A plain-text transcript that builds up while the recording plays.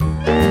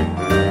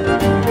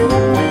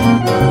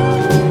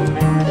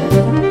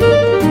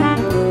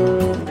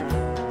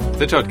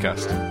The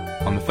Jodcast.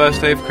 On the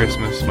first day of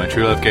Christmas, my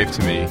true love gave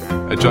to me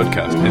a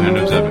Jodcast in an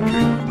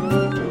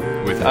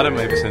observatory. With Adam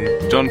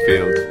Avison, John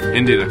Field,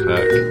 Indy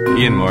Leclerc,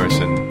 Ian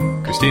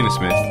Morison, Christina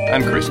Smith,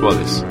 and Chris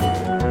Wallace.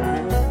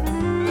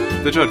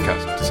 The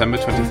Jodcast, December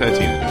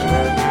 2013 edition.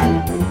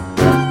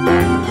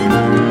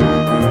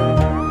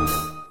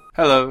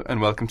 Hello,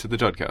 and welcome to The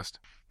Jodcast.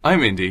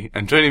 I'm Indy,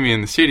 and joining me in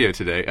the studio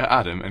today are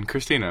Adam and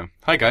Christina.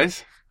 Hi,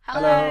 guys.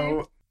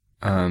 Hello.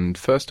 And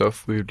first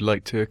off, we would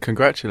like to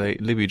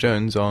congratulate Libby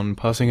Jones on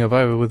passing her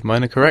Viva with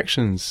minor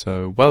corrections,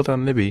 so well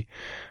done, Libby.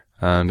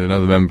 And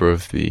another member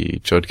of the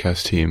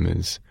Jodcast team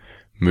is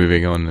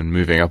moving on and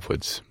moving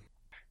upwards.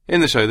 In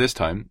the show this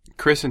time,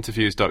 Chris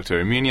interviews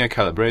Dr Erminia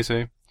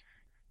Calabrese,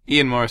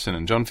 Ian Morison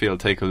and John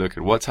Field take a look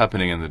at what's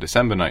happening in the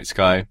December night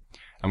sky,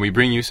 and we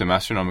bring you some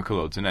astronomical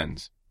odds and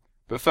ends.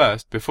 But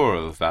first, before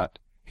all of that,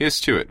 here's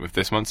Stuart with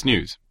this month's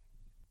news.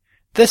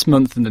 This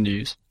month in the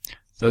news,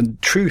 the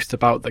truth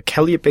about the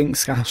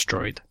Chelyabinsk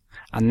asteroid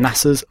and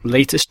NASA's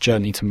latest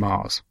journey to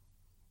Mars.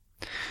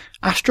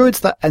 Asteroids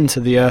that enter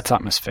the Earth's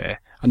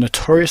atmosphere are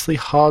notoriously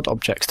hard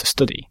objects to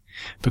study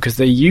because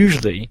they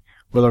usually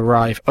will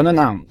arrive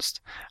unannounced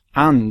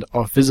and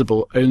are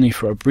visible only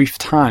for a brief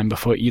time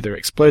before either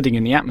exploding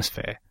in the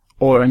atmosphere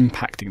or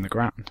impacting the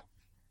ground.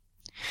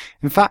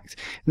 In fact,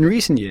 in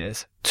recent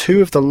years,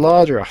 two of the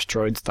larger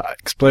asteroids that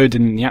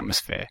exploded in the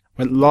atmosphere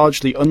went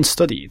largely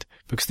unstudied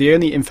because the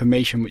only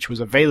information which was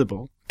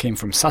available came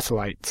from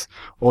satellites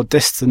or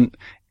distant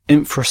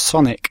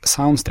infrasonic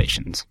sound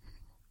stations.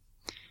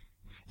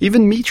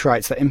 Even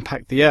meteorites that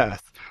impact the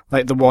Earth,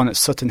 like the one at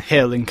Sutton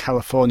Hill in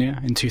California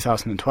in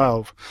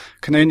 2012,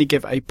 can only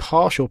give a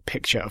partial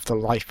picture of the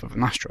life of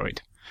an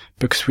asteroid,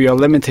 because we are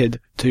limited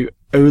to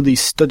only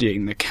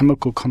studying the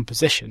chemical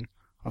composition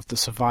of the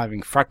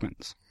surviving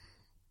fragments.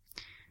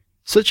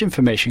 Such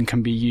information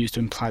can be used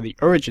to imply the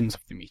origins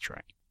of the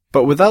meteorite,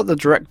 but without the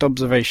direct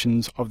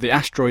observations of the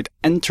asteroid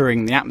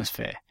entering the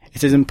atmosphere,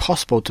 it is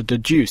impossible to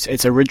deduce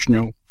its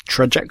original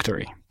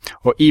trajectory,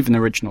 or even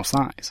original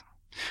size.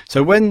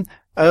 So when,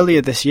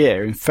 earlier this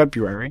year, in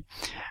February,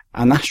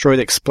 an asteroid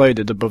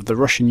exploded above the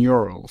Russian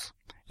Urals,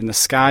 in the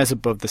skies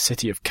above the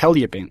city of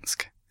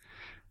Chelyabinsk,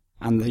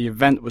 and the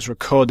event was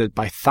recorded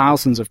by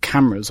thousands of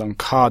cameras on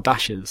car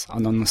dashes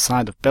and on the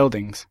side of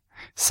buildings,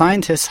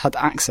 scientists had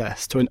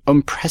access to an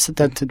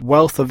unprecedented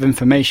wealth of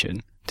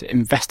information to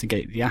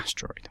investigate the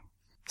asteroid.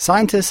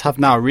 Scientists have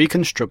now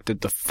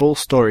reconstructed the full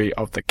story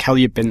of the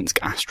Chelyabinsk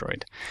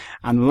asteroid,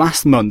 and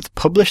last month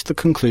published the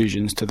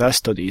conclusions to their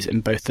studies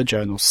in both the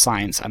journals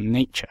Science and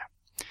Nature.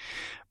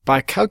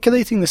 By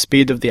calculating the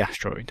speed of the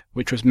asteroid,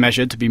 which was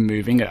measured to be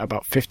moving at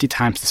about 50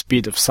 times the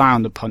speed of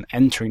sound upon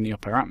entering the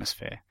upper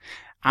atmosphere,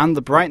 and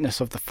the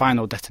brightness of the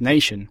final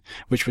detonation,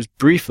 which was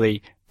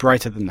briefly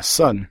brighter than the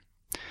sun,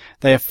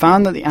 they have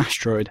found that the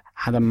asteroid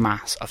had a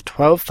mass of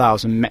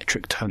 12,000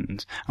 metric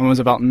tons and was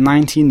about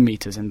 19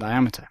 meters in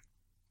diameter,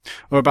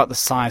 or about the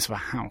size of a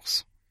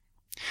house.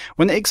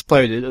 When it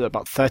exploded at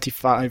about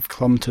 35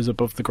 kilometers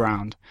above the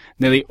ground,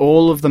 nearly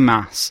all of the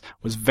mass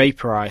was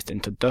vaporized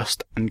into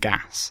dust and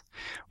gas,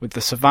 with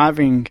the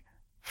surviving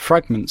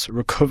fragments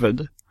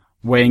recovered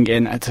weighing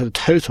in at a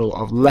total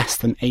of less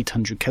than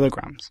 800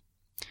 kilograms.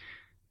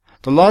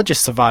 The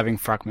largest surviving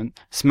fragment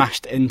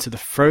smashed into the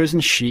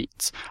frozen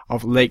sheets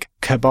of Lake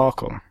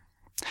Kebarkal,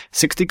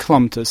 60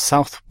 kilometers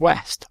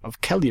southwest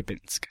of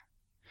Chelyabinsk,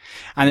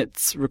 and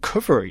its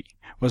recovery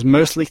was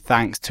mostly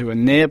thanks to a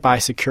nearby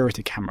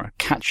security camera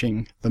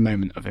catching the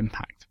moment of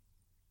impact.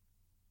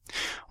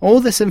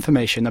 All this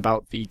information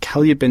about the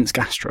Chelyabinsk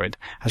asteroid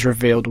has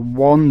revealed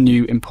one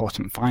new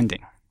important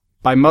finding.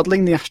 By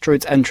modelling the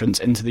asteroid's entrance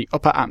into the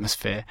upper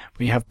atmosphere,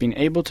 we have been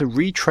able to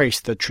retrace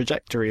the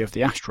trajectory of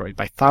the asteroid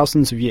by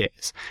thousands of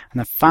years,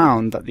 and have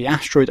found that the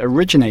asteroid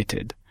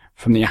originated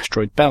from the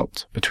asteroid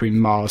belt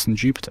between Mars and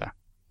Jupiter.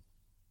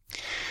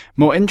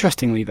 More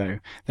interestingly, though,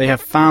 they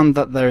have found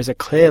that there is a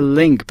clear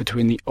link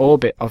between the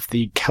orbit of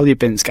the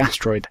Chelyabinsk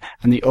asteroid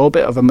and the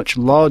orbit of a much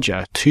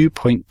larger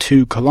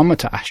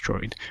 2.2-kilometer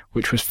asteroid,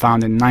 which was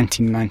found in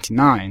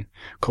 1999,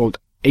 called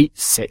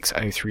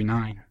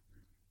 86039.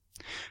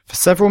 For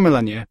several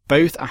millennia,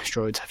 both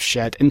asteroids have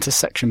shared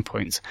intersection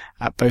points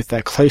at both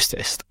their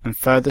closest and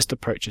furthest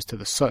approaches to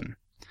the Sun.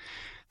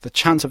 The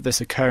chance of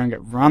this occurring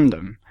at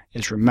random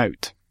is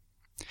remote.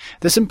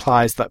 This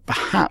implies that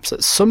perhaps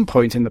at some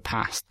point in the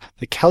past,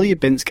 the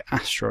Chelyabinsk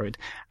asteroid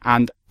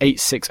and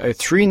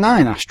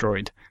 86039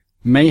 asteroid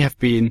may have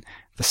been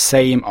the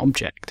same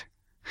object,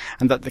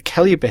 and that the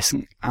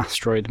Chelyabinsk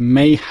asteroid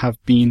may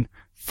have been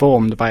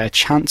formed by a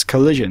chance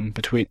collision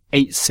between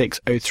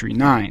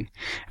 86039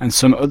 and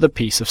some other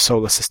piece of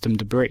solar system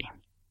debris.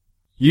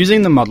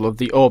 Using the model of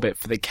the orbit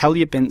for the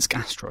Chelyabinsk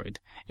asteroid,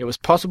 it was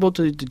possible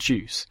to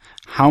deduce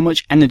how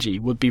much energy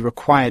would be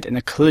required in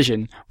a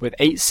collision with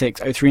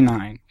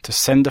 86039 to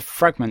send a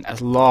fragment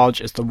as large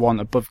as the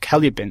one above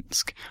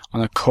Chelyabinsk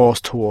on a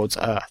course towards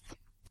Earth.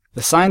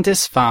 The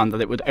scientists found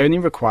that it would only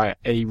require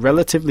a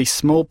relatively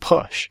small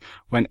push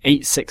when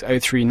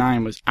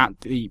 86039 was at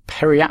the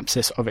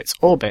periapsis of its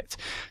orbit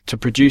to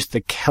produce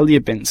the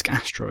Chelyabinsk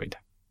asteroid.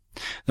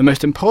 The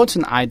most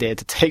important idea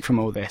to take from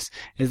all this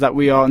is that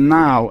we are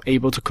now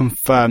able to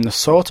confirm the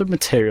sort of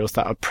materials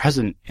that are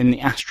present in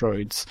the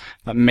asteroids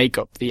that make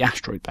up the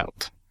asteroid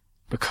belt,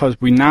 because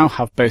we now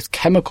have both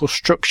chemical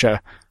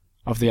structure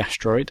of the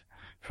asteroid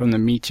from the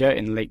meteor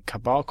in Lake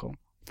Cabarcle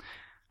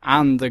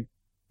and the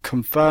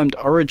confirmed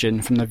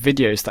origin from the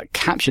videos that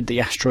captured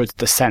the asteroid's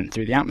descent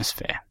through the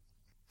atmosphere.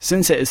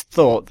 Since it is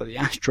thought that the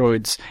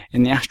asteroids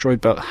in the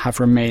asteroid belt have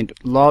remained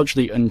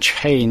largely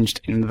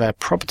unchanged in their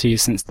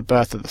properties since the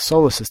birth of the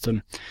solar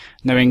system,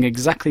 knowing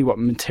exactly what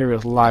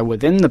materials lie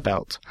within the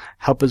belt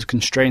help us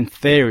constrain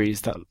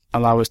theories that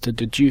allow us to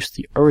deduce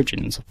the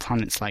origins of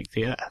planets like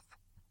the Earth.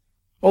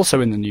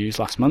 Also in the news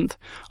last month,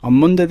 on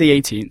Monday the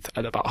 18th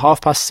at about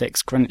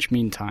 6:30 Greenwich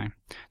Mean Time,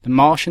 the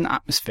Martian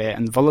Atmosphere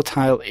and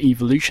Volatile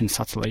Evolution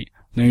Satellite,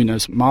 known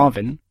as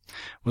MARVIN,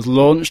 was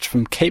launched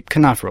from Cape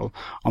Canaveral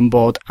on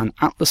board an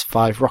Atlas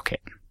V rocket.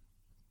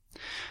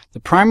 The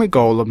primary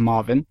goal of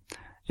MARVIN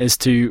is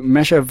to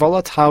measure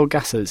volatile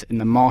gases in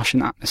the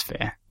Martian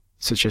atmosphere,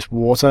 such as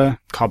water,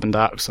 carbon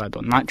dioxide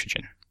or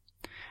nitrogen,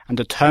 and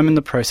determine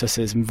the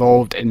processes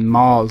involved in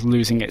Mars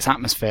losing its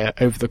atmosphere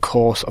over the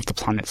course of the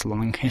planet's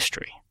long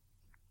history.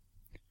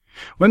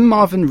 When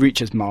MARVIN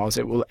reaches Mars,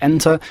 it will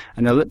enter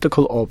an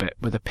elliptical orbit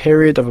with a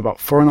period of about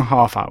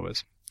 4.5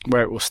 hours,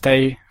 where it will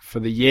stay for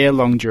the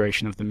year-long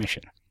duration of the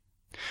mission.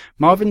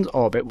 MARVIN's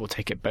orbit will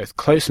take it both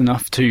close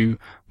enough to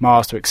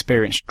Mars to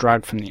experience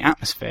drag from the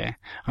atmosphere,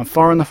 and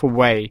far enough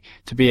away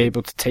to be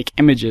able to take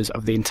images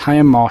of the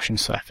entire Martian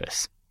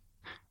surface.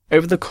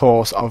 Over the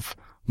course of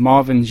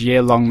MARVIN's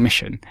year-long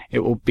mission, it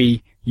will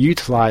be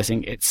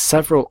utilizing its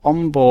several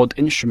onboard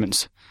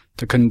instruments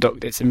to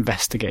conduct its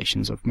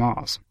investigations of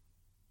Mars.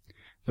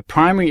 The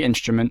primary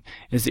instrument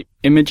is the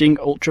Imaging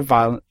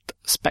Ultraviolet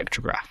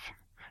Spectrograph,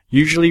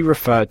 usually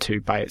referred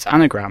to by its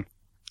anagram,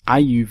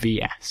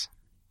 IUVS,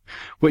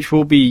 which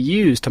will be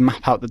used to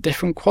map out the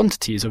different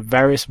quantities of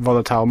various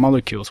volatile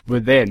molecules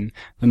within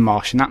the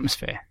Martian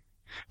atmosphere,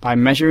 by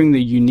measuring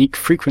the unique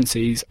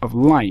frequencies of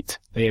light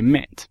they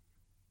emit.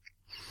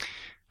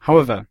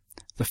 However,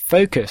 the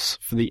focus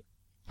for the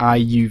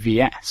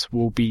IUVS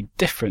will be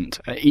different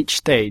at each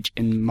stage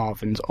in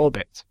MARVIN's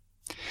orbit.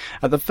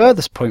 At the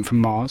furthest point from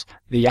Mars,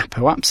 the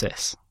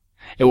apoapsis,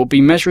 it will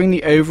be measuring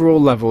the overall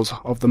levels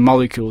of the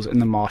molecules in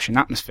the Martian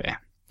atmosphere,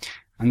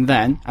 and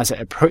then, as it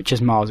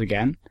approaches Mars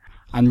again,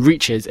 and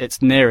reaches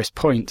its nearest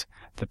point,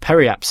 the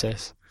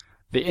periapsis,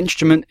 the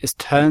instrument is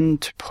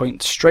turned to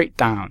point straight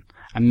down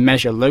and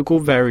measure local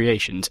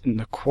variations in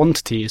the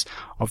quantities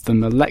of the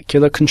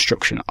molecular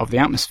construction of the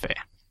atmosphere.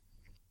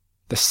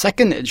 The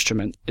second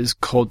instrument is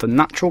called the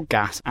Natural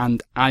Gas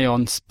and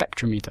Ion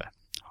Spectrometer,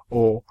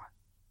 or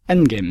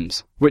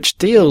NGIMS, which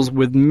deals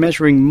with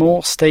measuring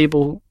more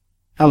stable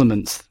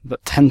elements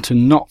that tend to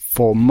not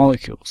form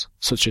molecules,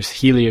 such as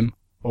helium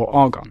or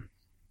argon.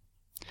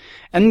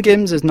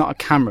 NGIMS is not a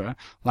camera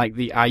like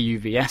the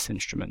IUVS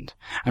instrument,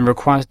 and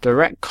requires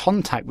direct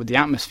contact with the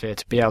atmosphere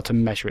to be able to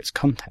measure its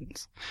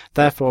contents,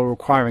 therefore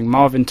requiring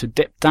MARVIN to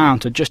dip down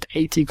to just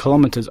 80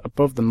 kilometers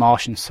above the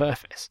Martian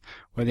surface,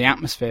 where the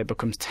atmosphere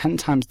becomes 10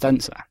 times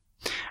denser,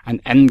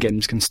 and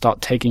NGIMS can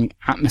start taking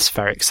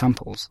atmospheric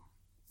samples.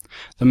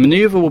 The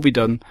maneuver will be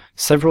done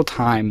several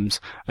times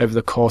over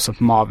the course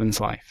of MARVIN's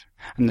life,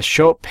 and the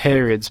short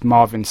periods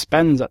MARVIN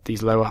spends at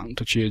these lower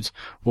altitudes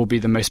will be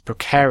the most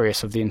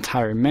precarious of the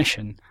entire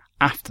mission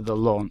after the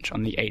launch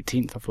on the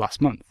 18th of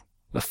last month.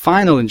 The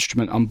final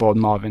instrument on board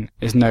MARVIN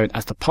is known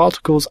as the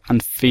Particles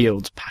and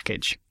Fields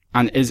package,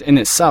 and is in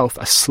itself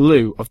a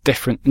slew of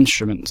different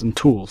instruments and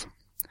tools.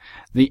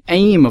 The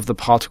aim of the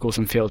Particles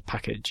and Fields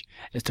package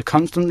is to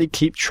constantly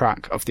keep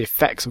track of the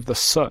effects of the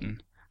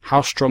sun,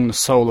 how strong the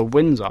solar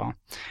winds are,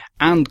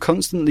 and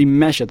constantly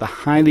measure the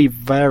highly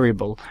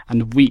variable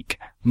and weak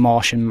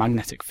Martian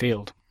magnetic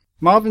field.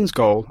 MARVIN's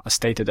goal, as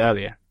stated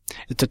earlier,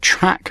 is to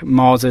track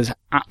Mars's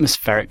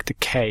atmospheric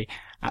decay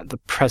at the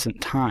present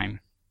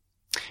time.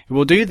 It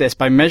will do this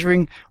by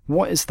measuring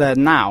what is there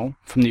now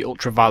from the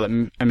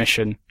ultraviolet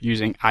emission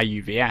using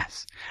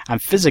IUVS,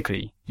 and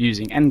physically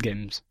using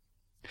NGIMS.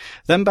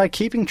 Then by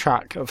keeping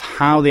track of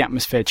how the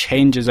atmosphere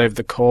changes over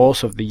the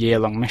course of the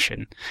year-long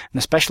mission, and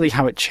especially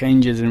how it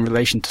changes in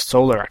relation to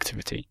solar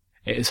activity,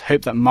 it is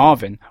hoped that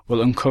MARVIN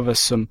will uncover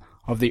some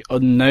of the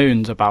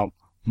unknowns about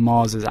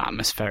Mars's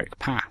atmospheric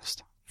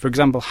past. For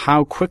example,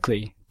 how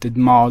quickly did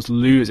Mars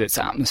lose its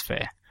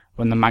atmosphere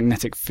when the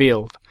magnetic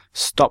field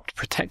stopped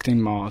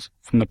protecting Mars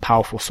from the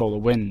powerful solar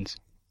winds?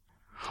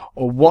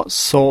 Or what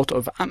sort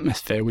of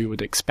atmosphere we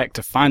would expect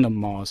to find on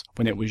Mars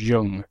when it was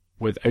young,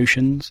 with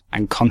oceans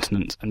and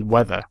continents and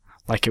weather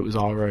like it was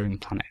our own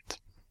planet.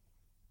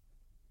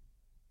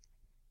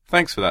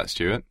 Thanks for that,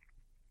 Stuart.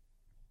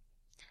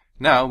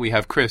 Now we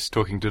have Chris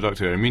talking to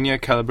Dr Erminia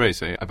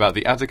Calabrese about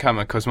the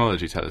Atacama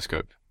Cosmology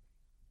Telescope.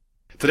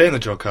 Today in the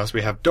Jodcast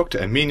we have Dr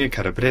Erminia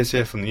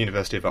Calabrese from the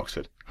University of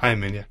Oxford. Hi,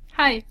 Erminia.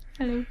 Hi.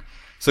 Hello.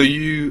 So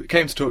you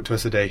came to talk to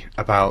us today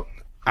about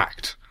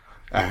ACT.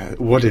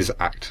 What is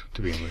ACT,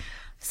 to begin with?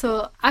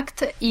 So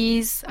ACT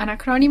is an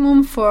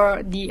acronym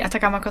for the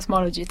Atacama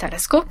Cosmology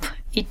Telescope.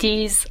 It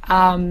is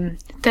a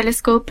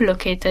telescope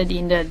located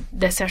in the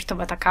desert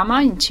of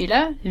Atacama in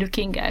Chile,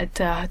 looking at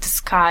the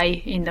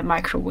sky in the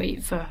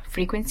microwave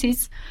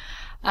frequencies,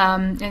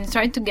 and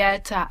trying to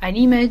get an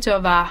image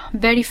of a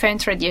very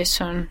faint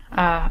radiation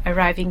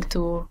arriving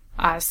to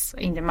us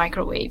in the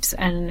microwaves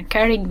and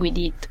carrying with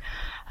it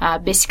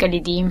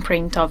basically the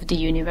imprint of the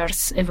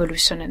universe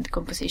evolution and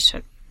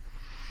composition.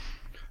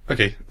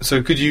 Okay,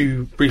 so could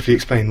you briefly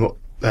explain what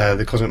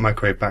the cosmic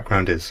microwave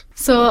background is?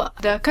 So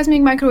the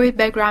cosmic microwave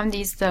background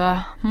is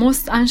the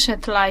most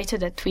ancient light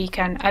that we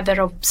can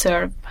ever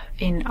observe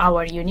in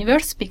our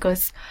universe,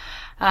 because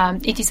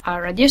it is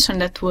a radiation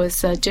that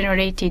was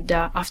generated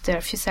after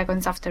a few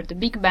seconds after the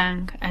Big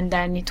Bang, and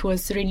then it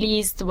was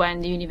released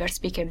when the universe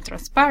became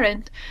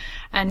transparent.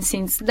 And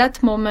since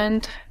that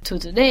moment to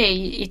today,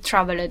 it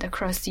traveled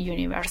across the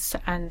universe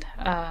and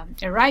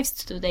arrives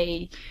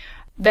today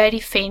very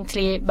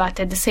faintly, but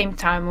at the same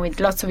time with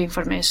lots of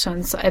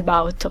information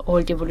about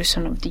all the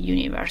evolution of the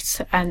universe,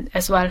 and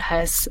as well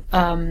as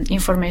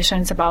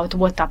information about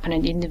what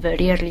happened in the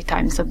very early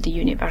times of the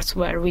universe,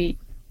 where we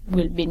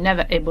will be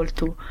never able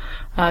to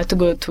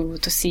go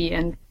to see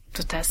and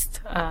to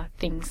test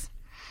things.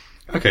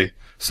 Okay,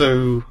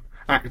 so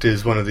ACT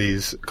is one of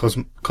these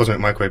cosmic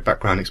microwave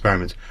background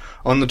experiments.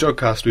 On the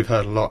Jodcast, we've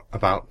heard a lot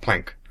about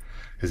Planck,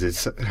 because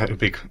it's had a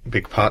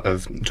big part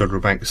of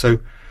Jodrell Bank. So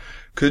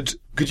could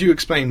you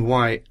explain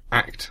why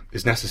ACT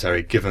is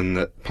necessary, given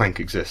that Planck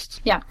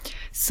exists? Yeah,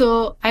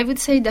 so I would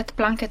say that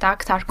Planck and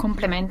ACT are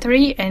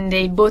complementary, and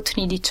they both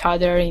need each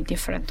other in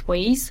different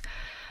ways.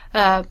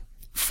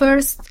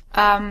 First,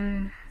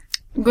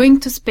 going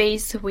to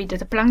space with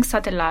the Planck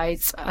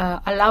satellites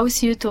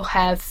allows you to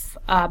have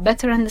a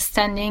better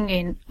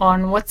understanding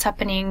on what's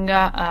happening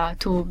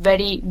to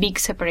very big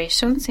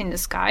separations in the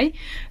sky.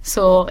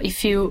 So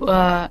if you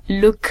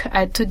look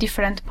at two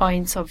different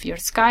points of your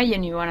sky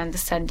and you want to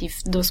understand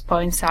if those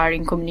points are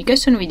in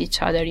communication with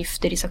each other, if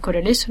there is a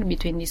correlation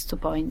between these 2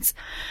 points,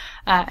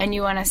 and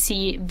you want to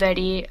see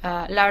very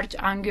large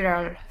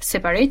angular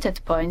separated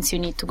points, you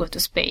need to go to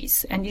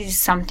space. And this is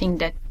something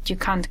that you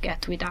can't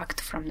get with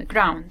ACT from the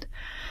ground.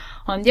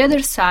 On the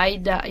other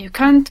side, you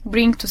can't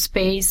bring to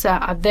space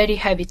a very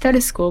heavy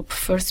telescope,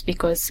 first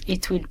because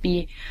it will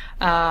be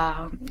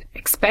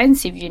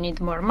expensive, you need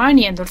more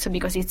money, and also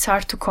because it's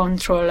hard to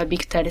control a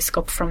big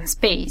telescope from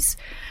space.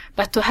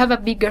 But to have a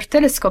bigger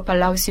telescope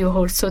allows you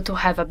also to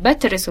have a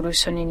better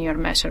resolution in your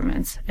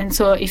measurements. And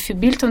so if you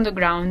build on the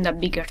ground a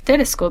bigger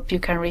telescope, you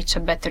can reach a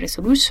better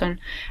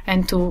resolution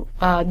and to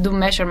do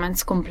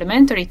measurements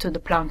complementary to the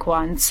Planck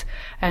ones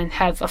and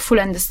have a full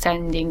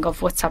understanding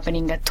of what's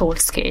happening at all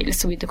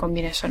scales with the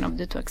combination of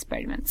the two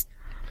experiments.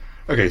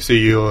 Okay, so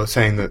you're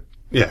saying that,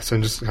 so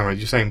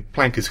you're saying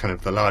Planck is kind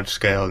of the large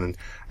scale and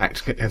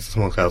ACT has the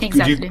small scale.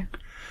 Exactly.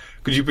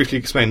 Could you briefly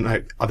explain,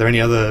 are there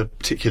any other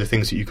particular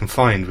things that you can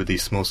find with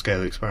these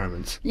small-scale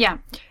experiments? Yeah.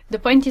 The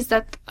point is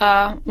that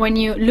when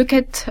you look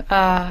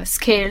at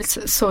scales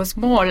so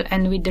small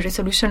and with the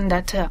resolution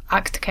that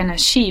ACT can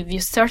achieve, you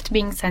start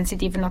being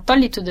sensitive not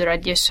only to the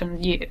radiation,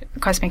 the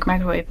cosmic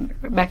microwave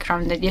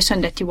background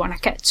radiation that you want to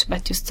catch,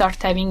 but you start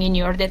having in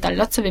your data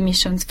lots of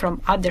emissions from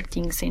other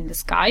things in the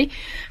sky.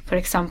 For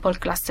example,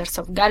 clusters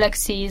of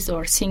galaxies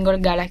or single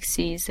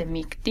galaxies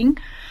emitting.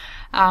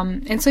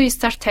 And so you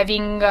start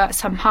having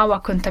somehow a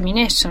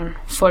contamination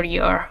for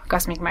your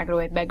cosmic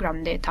microwave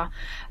background data.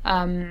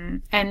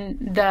 And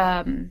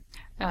the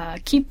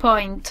key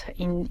point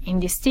in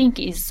this thing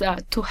is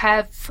to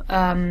have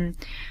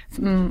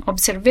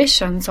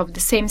observations of the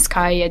same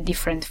sky at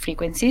different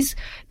frequencies,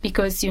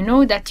 because you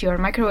know that your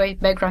microwave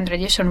background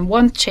radiation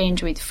won't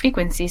change with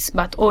frequencies,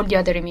 but all the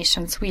other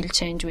emissions will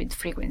change with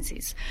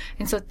frequencies.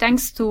 And so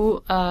thanks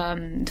to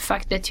the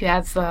fact that you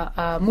have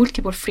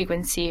multiple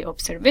frequency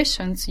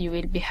observations, you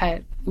will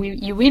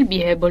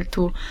be able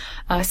to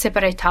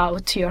separate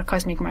out your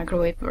cosmic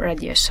microwave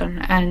radiation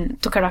and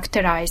to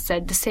characterize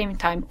at the same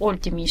time all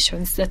the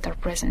emissions that are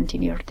present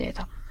in your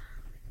data.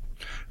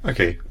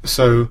 Okay,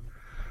 so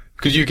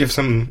could you give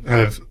some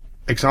kind of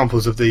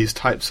examples of these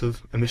types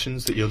of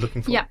emissions that you're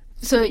looking for? Yeah.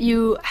 So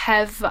you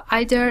have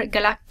either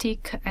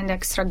galactic and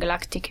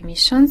extragalactic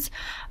emissions.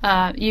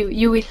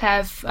 You will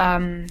have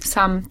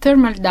some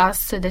thermal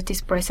dust that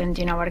is present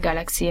in our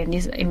galaxy and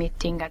is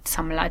emitting at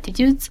some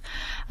latitudes.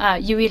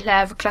 You will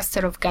have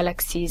cluster of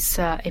galaxies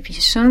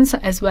emissions,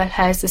 as well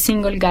as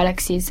single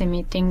galaxies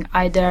emitting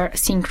either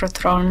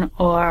synchrotron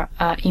or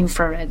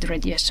infrared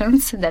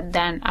radiations that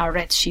then are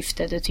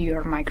redshifted to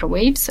your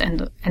microwaves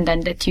and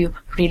then that you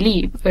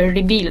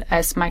reveal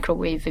as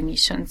microwave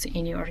emissions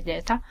in your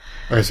data.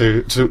 Okay, so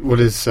what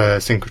is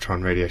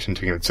synchrotron radiation to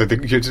begin with? So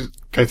you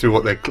just go through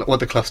what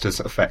the clusters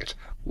affect.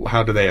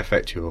 How do they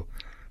affect your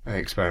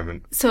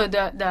experiment? So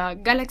the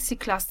galaxy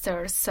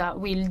clusters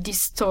will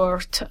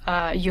distort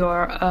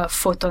your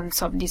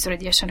photons of this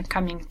radiation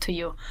coming to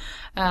you.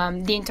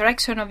 The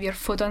interaction of your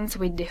photons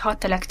with the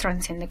hot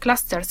electrons in the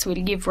clusters will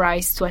give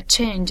rise to a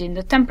change in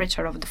the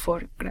temperature of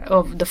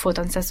the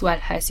photons as well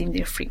as in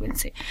their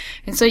frequency.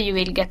 And so you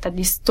will get a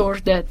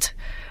distorted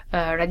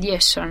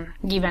radiation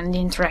given the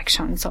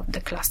interactions of the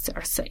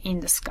clusters in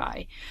the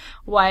sky.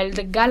 While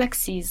the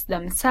galaxies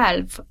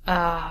themselves,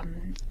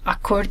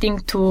 according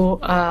to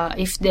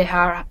if they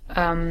are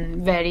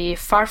very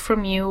far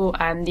from you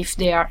and if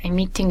they are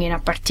emitting in a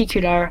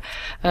particular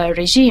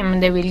regime,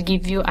 they will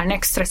give you an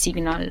extra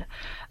signal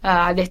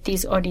that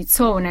is on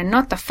its own and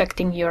not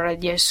affecting your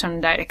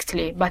radiation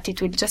directly, but it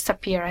will just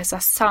appear as a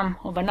sum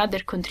of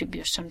another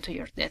contribution to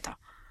your data.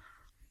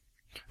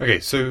 Okay,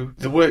 so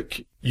the work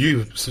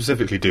you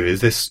specifically do, is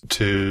this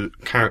to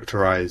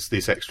characterize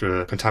these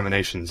extra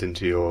contaminations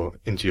into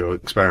your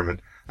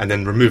experiment and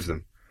then remove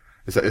them?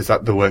 Is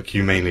that the work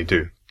you mainly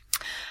do?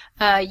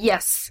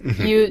 Yes,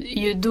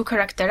 you do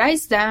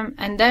characterize them,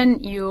 and then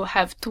you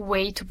have two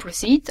ways to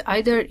proceed.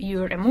 Either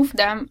you remove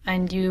them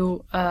and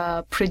you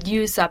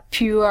produce a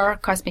pure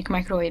cosmic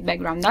microwave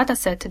background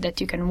dataset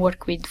that you can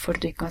work with for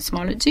doing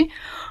cosmology,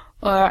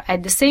 or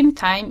at the same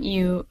time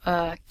you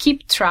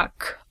keep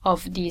track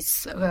of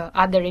these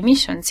other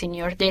emissions in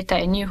your data,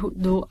 and you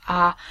do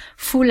a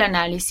full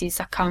analysis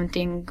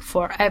accounting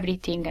for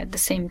everything at the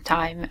same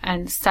time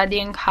and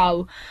studying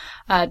how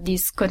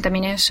these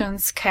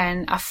contaminations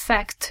can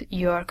affect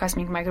your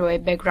cosmic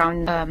microwave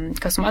background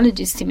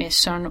cosmology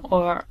estimation,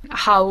 or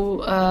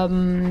how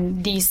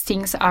these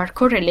things are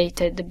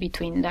correlated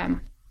between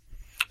them.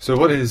 So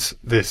what is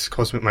this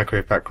cosmic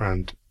microwave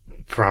background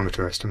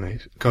parameter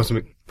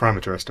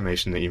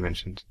estimation that you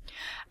mentioned?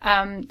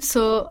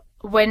 So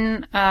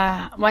when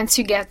once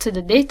you get to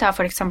the data,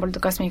 for example, the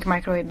cosmic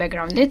microwave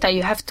background data,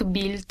 you have to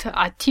build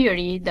a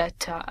theory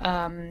that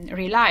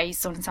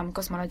relies on some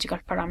cosmological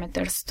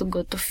parameters to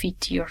go to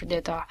fit your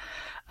data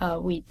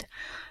with.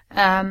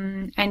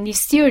 And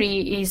this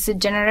theory is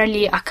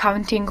generally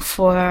accounting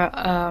for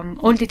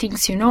all the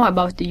things you know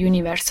about the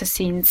universe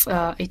since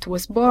it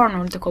was born,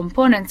 all the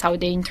components, how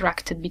they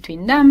interacted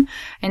between them,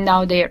 and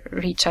how they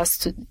reach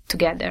us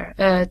together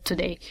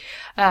today.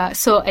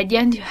 So at the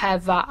end, you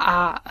have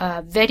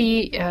a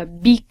very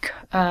big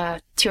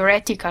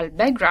theoretical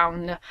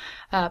background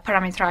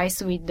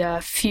parameterized with a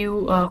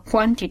few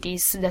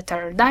quantities that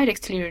are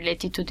directly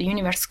related to the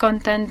universe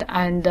content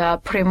and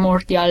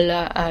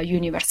primordial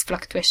universe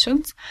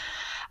fluctuations.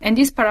 And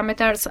these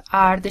parameters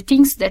are the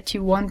things that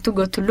you want to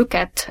go to look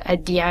at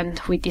the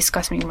end with this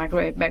cosmic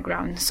microwave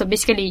background. So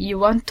basically, you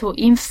want to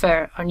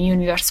infer on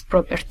universe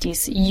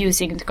properties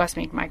using the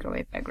cosmic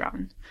microwave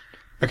background.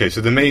 Okay,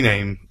 so the main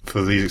aim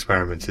for these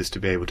experiments is to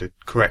be able to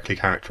correctly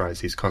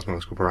characterize these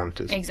cosmological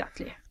parameters.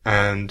 Exactly.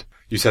 And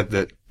you said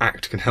that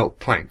ACT can help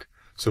Planck.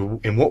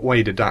 So in what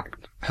way did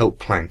ACT help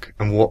Planck,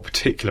 and what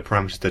particular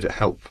parameters did it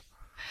help?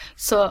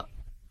 So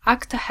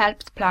ACT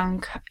helped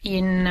Planck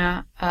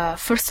in,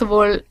 first of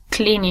all,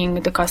 cleaning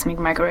the cosmic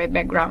microwave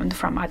background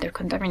from other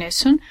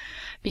contamination,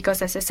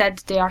 because, as I said,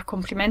 they are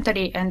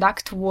complementary, and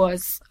ACT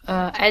was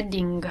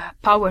adding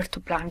power to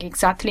Planck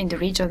exactly in the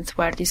regions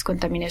where these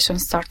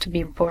contaminations start to be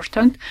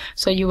important.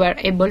 So you were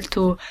able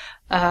to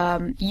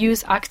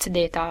use ACT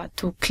data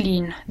to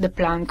clean the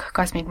Planck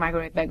cosmic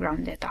microwave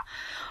background data.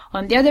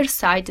 On the other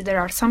side,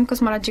 there are some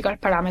cosmological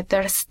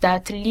parameters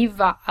that leave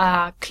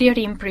a clear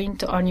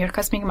imprint on your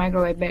cosmic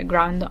microwave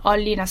background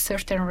only in a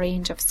certain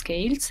range of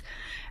scales.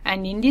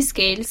 And in these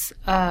scales,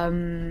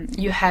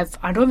 you have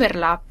an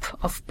overlap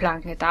of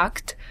Planck and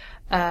ACT,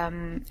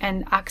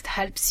 and ACT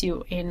helps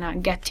you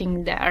in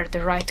getting there the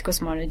right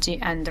cosmology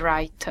and the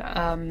right,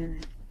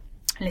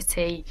 let's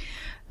say,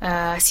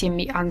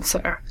 CMB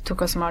answer to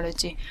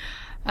cosmology.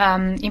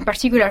 In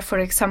particular, for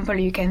example,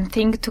 you can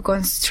think to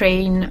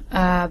constrain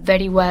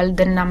very well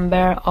the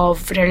number of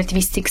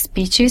relativistic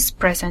species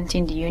present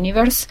in the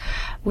universe.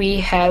 We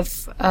have,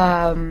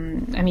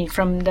 from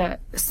the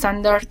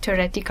standard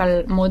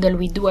theoretical model,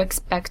 we do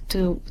expect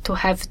to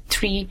have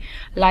 3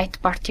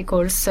 light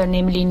particles,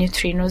 namely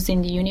neutrinos,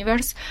 in the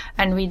universe.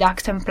 And with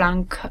ACT and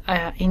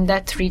Planck, in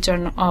that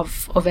region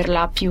of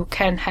overlap, you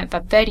can have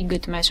a very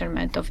good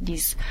measurement of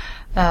these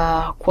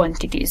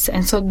quantities,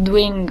 and so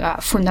doing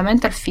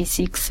fundamental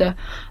physics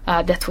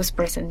that was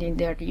present in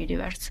their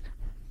universe.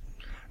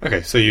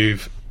 Okay, so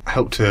you've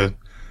helped to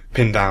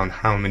pin down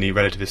how many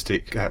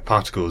relativistic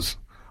particles,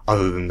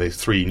 other than the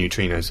 3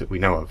 neutrinos that we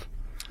know of.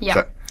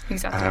 Yeah,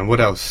 exactly.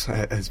 What else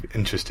is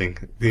interesting?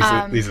 These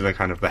are the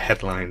kind of the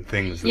headline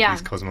things that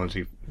these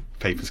cosmology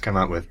papers come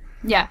out with.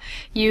 Yeah,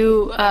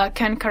 you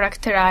can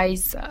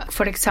characterize,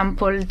 for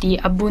example, the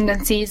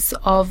abundances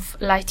of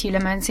light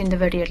elements in the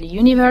very early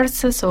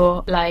universe,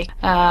 so like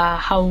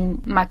how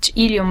much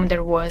helium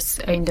there was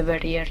in the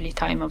very early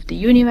time of the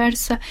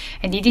universe.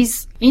 And it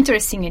is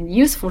interesting and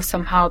useful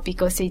somehow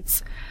because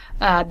it's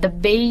the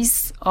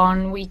base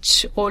on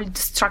which all the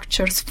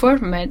structures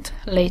formed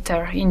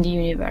later in the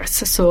universe.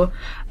 So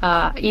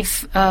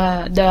if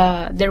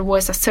there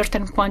was a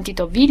certain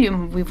quantity of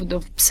helium, we would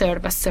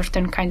observe a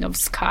certain kind of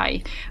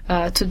sky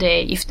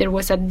today. If there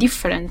was a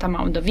different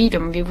amount of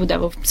helium, we would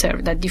have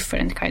observed a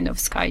different kind of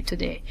sky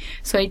today.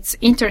 So it's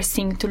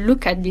interesting to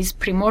look at these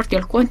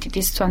primordial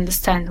quantities to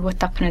understand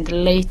what happened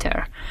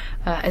later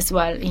as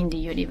well in the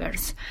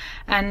universe.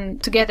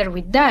 And together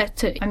with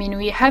that, I mean,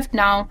 we have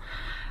now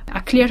a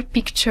clear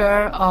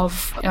picture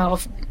of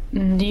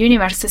the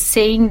universe,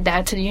 saying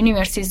that the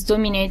universe is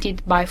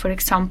dominated by, for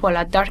example,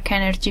 a dark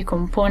energy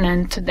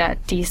component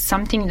that is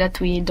something that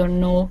we don't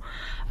know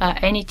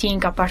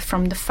anything apart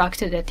from the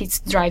fact that it's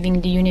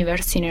driving the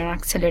universe in an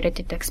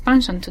accelerated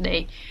expansion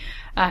today.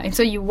 And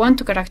so you want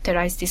to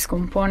characterize this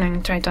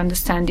component, try to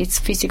understand its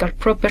physical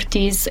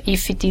properties,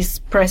 if it is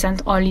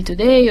present only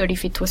today or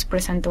if it was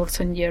present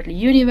also in the early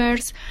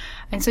universe.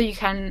 And so you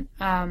can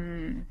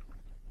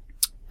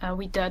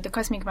with the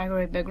cosmic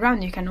microwave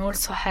background, you can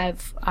also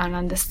have an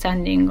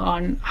understanding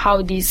on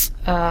how this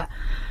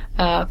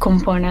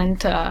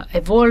component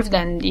evolved,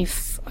 and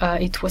if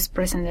it was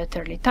present at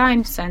early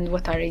times, and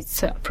what are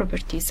its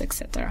properties,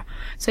 etc.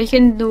 So you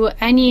can do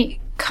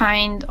any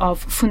kind of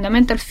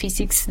fundamental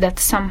physics that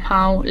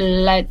somehow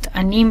let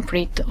an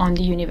imprint on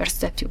the universe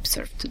that you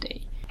observe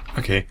today.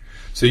 Okay,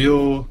 so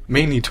you're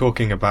mainly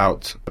talking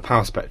about the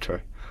power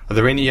spectra. Are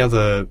there any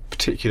other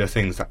particular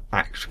things that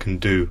ACT can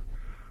do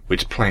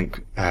which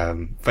Planck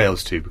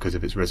fails to because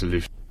of its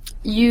resolution?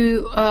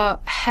 You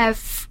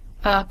have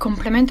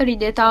complementary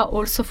data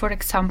also, for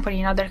example,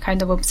 in other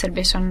kind of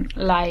observation,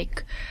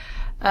 like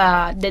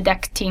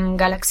detecting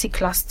galaxy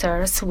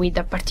clusters with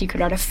a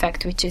particular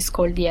effect, which is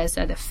called the SZ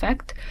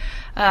effect.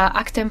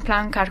 ACT and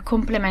Planck are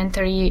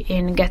complementary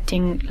in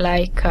getting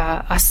like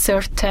a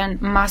certain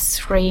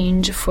mass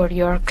range for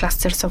your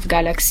clusters of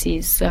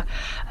galaxies,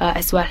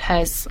 as well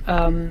as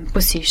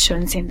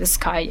positions in the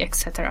sky,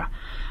 etc.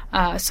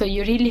 So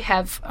you really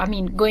have, I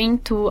mean, going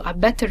to a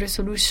better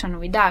resolution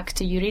with ACT,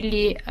 you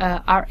really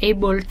are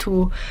able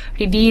to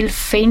reveal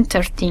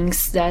fainter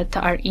things that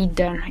are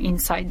hidden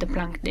inside the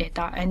Planck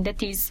data, and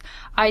that is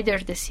either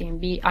the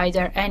CMB,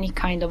 either any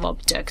kind of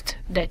object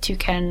that you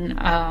can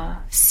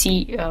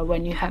see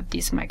when you have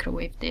this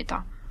microwave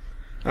data.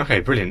 Okay,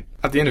 brilliant.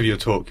 At the end of your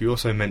talk, you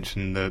also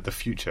mentioned the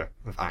future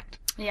of ACT.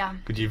 Yeah.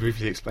 Could you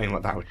briefly explain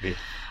what that would be?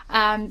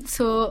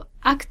 So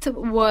ACT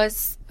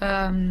was,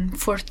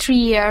 for 3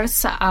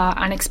 years,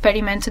 an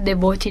experiment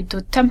devoted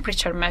to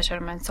temperature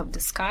measurements of the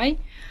sky.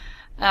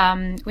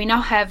 We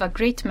now have a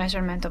great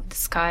measurement of the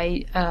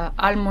sky,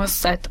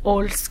 almost at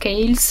all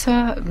scales.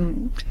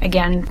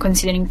 Again,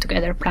 considering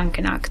together Planck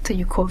and ACT,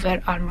 you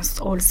cover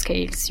almost all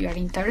scales you are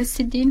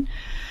interested in.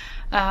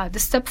 The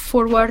step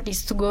forward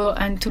is to go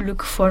and to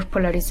look for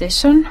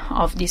polarization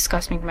of this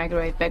cosmic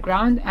microwave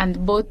background,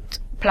 and both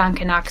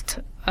Planck and ACT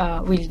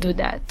will do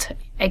that,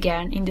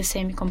 again, in the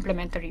same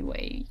complementary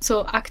way.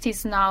 So ACT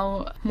is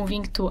now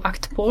moving to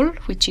ACT-Pol,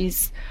 which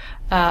is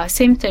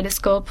same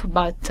telescope,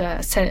 but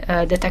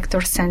detector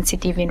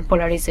sensitive in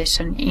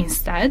polarization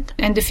instead.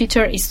 And the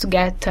future is to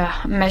get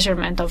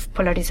measurement of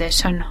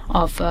polarization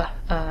of the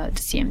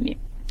CMB,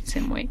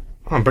 same way.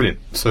 Oh, brilliant.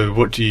 So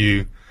what do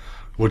you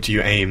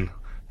aim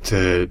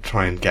to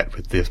try and get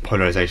with this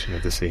polarization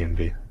of the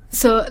CMB?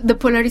 So the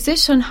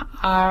polarization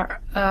are,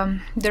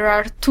 there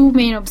are two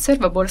main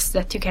observables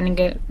that you can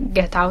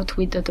get out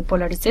with the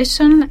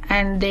polarization,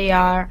 and they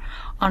are,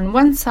 on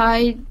one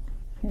side,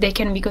 they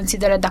can be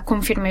considered a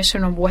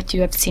confirmation of what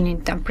you have seen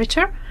in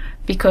temperature,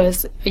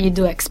 because you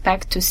do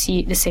expect to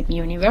see the same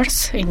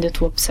universe in the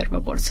two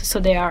observables. So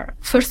they are,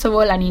 first of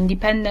all, an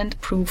independent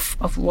proof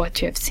of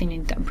what you have seen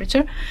in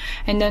temperature.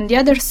 And on the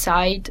other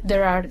side,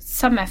 there are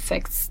some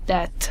effects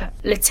that,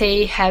 let's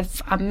say,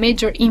 have a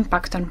major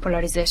impact on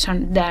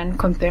polarization than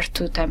compared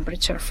to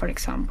temperature, for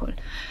example.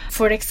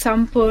 For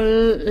example,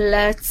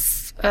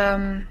 let's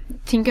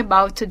think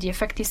about the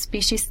effective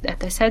species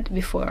that I said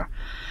before.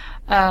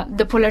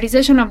 The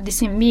polarization of the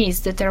CMB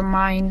is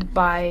determined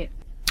by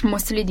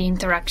mostly the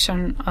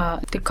interaction,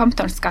 the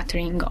Compton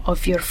scattering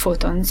of your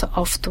photons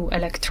of two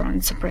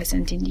electrons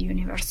present in the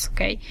universe,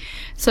 okay?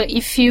 So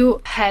if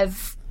you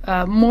have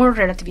more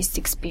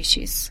relativistic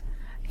species,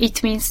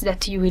 it means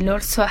that you will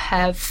also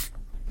have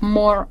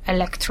more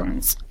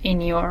electrons in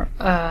your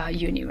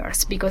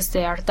universe, because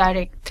they are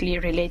directly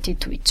related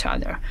to each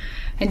other.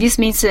 And this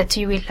means that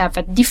you will have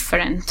a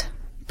different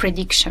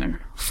prediction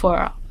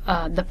for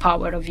the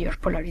power of your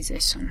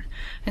polarization.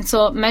 And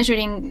so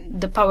measuring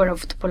the power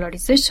of the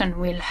polarization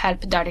will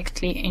help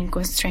directly in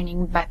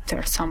constraining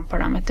better some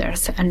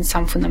parameters and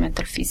some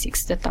fundamental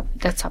physics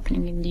that's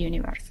happening in the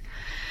universe.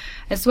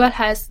 As well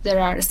as there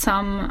are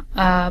some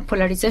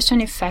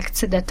polarization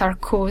effects that are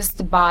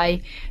caused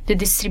by the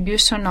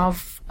distribution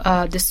of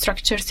the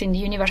structures in the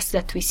universe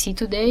that we see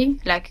today,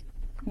 like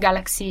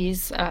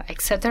galaxies,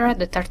 etc.,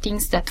 that are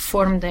things that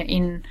formed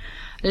in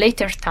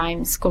later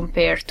times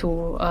compared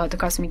to the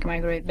cosmic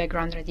microwave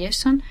background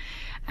radiation.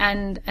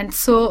 And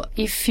so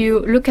if you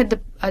look at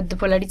the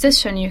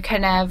polarization, you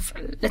can have,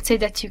 let's say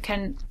that you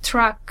can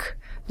track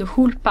the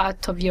whole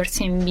path of your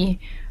CMB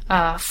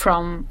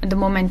from the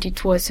moment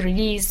it was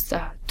released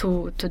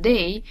to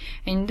today.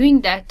 And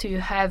doing that, you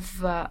have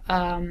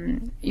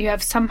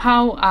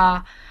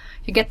somehow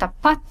you get a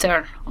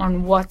pattern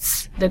on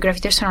what's the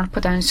gravitational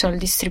potential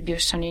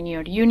distribution in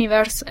your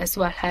universe, as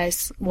well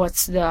as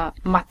what's the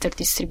matter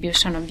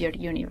distribution of your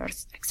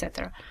universe,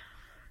 etc.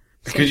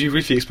 Could you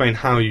briefly explain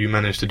how you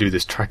managed to do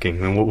this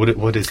tracking? And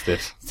what is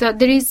this? So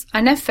there is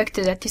an effect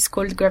that is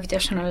called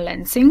gravitational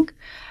lensing.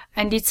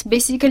 And it's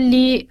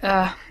basically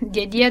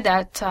the idea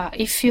that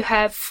if you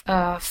have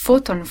a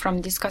photon from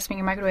this cosmic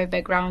microwave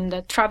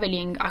background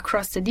traveling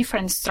across the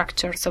different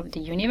structures of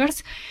the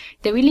universe,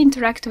 they will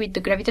interact with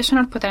the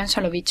gravitational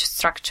potential of each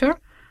structure.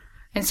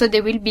 And so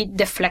they will be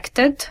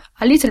deflected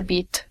a little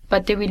bit,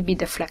 but they will be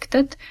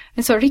deflected.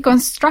 And so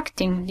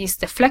reconstructing this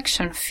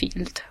deflection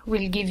field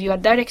will give you a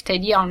direct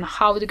idea on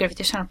how the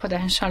gravitational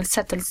potential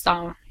settles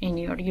down in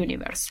your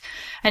universe.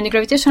 And the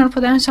gravitational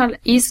potential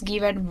is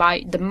given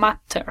by the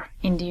matter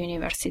in the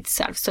universe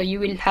itself. So you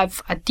will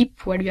have a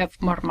dip where you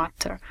have more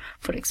matter,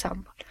 for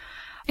example.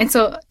 And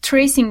so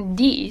tracing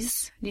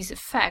this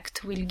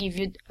effect will give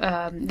you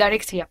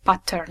directly a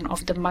pattern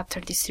of the matter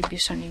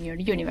distribution in your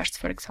universe,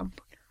 for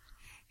example.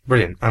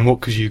 Brilliant. And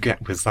what could you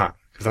get with that?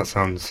 Because that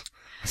sounds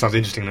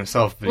interesting in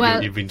itself. But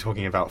well, you've been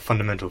talking about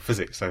fundamental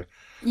physics, so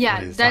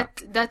yeah,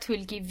 that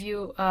will give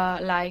you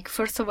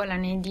first of all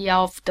an idea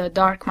of the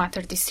dark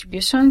matter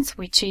distributions,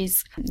 which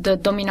is the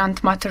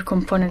dominant matter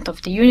component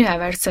of the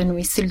universe, and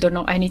we still don't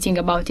know anything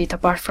about it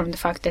apart from the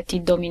fact that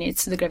it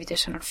dominates the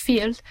gravitational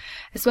field,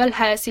 as well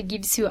as it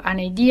gives you an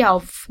idea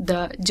of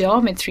the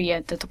geometry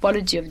and the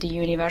topology of the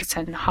universe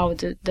and how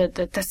the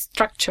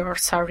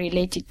structures are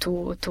related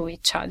to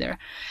each other.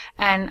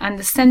 And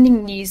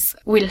understanding this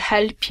will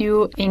help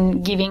you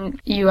in giving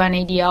you an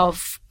idea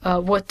of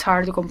what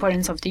are the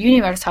components of the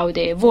universe, how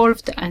they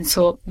evolved, and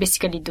so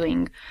basically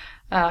doing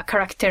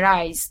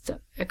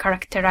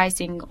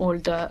characterizing all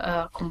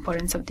the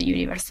components of the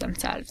universe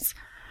themselves.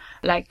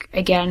 Like,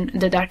 again,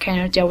 the dark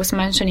energy I was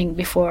mentioning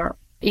before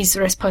is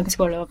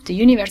responsible of the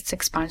universe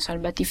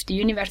expansion, but if the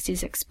universe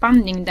is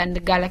expanding, then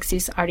the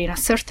galaxies are in a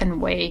certain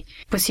way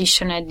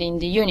positioned in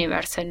the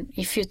universe, and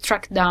if you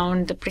track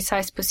down the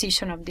precise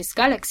position of these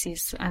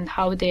galaxies and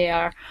how they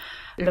are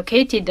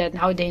located and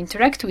how they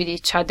interact with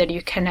each other,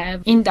 you can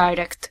have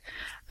indirect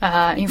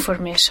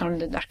information on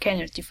the dark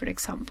energy, for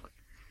example.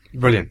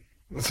 Brilliant.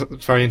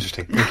 That's very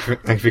interesting.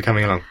 Thank you for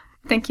coming along.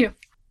 Thank you.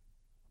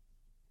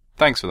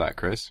 Thanks for that,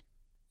 Chris.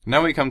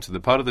 Now we come to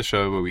the part of the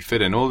show where we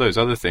fit in all those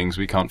other things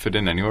we can't fit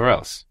in anywhere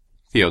else.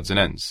 The odds and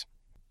ends.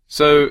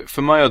 So,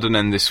 for my odd and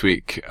end this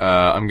week,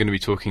 I'm going to be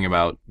talking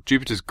about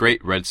Jupiter's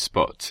Great Red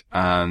Spot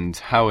and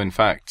how, in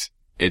fact,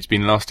 it's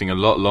been lasting a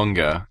lot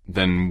longer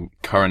than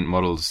current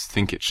models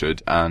think it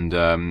should, and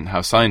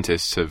how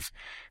scientists have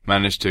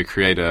managed to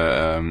create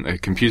a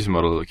computer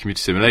model, a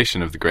computer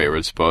simulation of the Great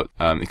Red Spot,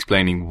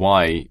 explaining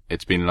why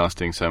it's been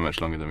lasting so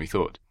much longer than we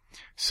thought.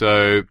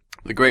 So,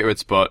 the Great Red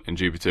Spot in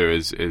Jupiter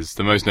is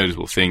the most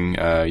noticeable thing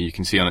you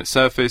can see on its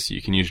surface.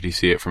 You can usually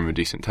see it from a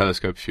decent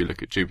telescope if you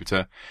look at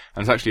Jupiter.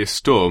 And it's actually a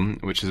storm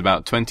which is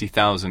about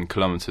 20,000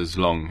 kilometers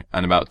long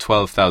and about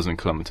 12,000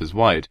 kilometers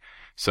wide.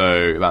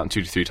 So about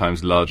 2 to 3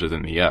 times larger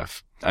than the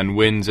Earth. And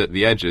winds at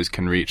the edges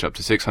can reach up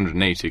to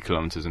 680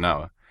 kilometers an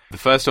hour. The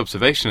first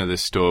observation of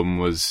this storm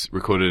was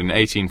recorded in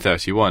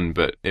 1831,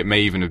 but it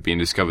may even have been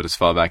discovered as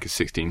far back as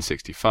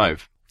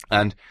 1665.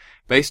 And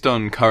based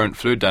on current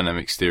fluid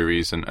dynamics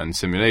theories and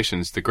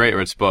simulations, the Great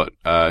Red Spot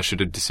should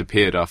have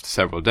disappeared after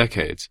several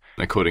decades,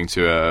 according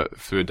to a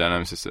fluid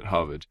dynamicist at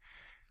Harvard.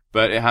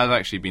 But it has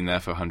actually been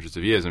there for hundreds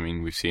of years. I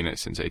mean, we've seen it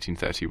since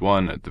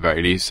 1831 at the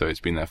very least, so it's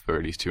been there for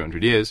at least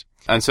 200 years.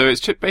 And so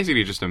it's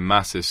basically just a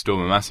massive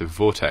storm, a massive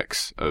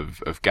vortex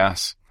of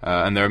gas.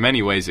 And there are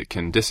many ways it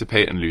can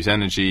dissipate and lose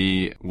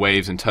energy.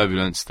 Waves and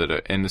turbulence that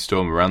are in the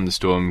storm, around the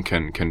storm,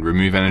 can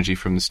remove energy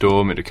from the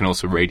storm. It can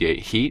also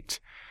radiate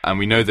heat. And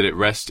we know that it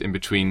rests in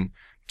between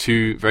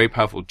two very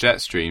powerful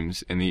jet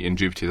streams in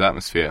Jupiter's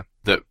atmosphere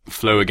that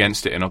flow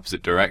against it in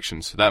opposite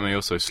directions. So that may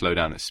also slow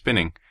down its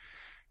spinning.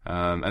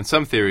 And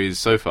some theories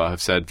so far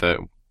have said that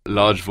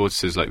large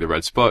vortices like the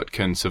red spot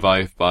can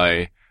survive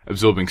by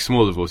absorbing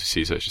smaller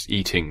vortices, such as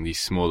eating these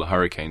smaller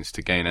hurricanes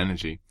to gain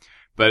energy.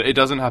 But it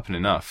doesn't happen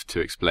enough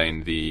to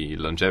explain the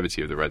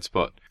longevity of the red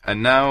spot.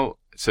 And now,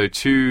 so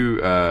two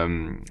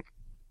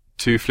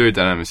fluid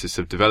dynamicists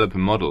have developed a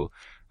model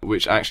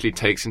which actually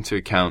takes into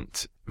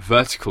account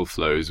vertical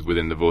flows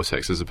within the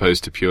vortex as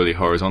opposed to purely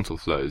horizontal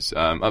flows.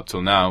 Up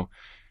till now,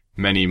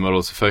 many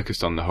models have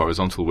focused on the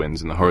horizontal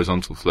winds and the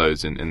horizontal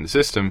flows in the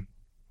system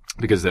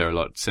because they're a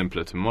lot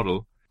simpler to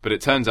model. But it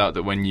turns out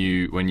that when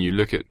you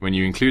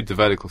include the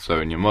vertical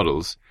flow in your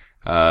models,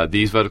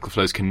 these vertical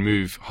flows can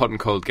move hot and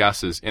cold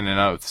gases in and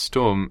out of the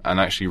storm and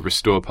actually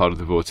restore part of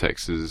the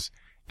vortex's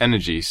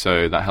energy,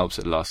 so that helps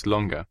it last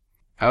longer.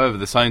 However,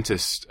 the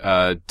scientists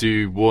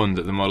do warn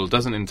that the model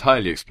doesn't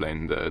entirely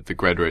explain the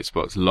Great Red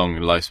Spot's long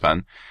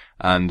lifespan,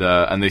 And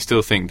they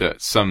still think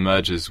that some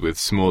mergers with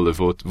smaller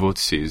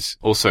vortices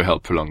also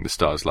help prolong the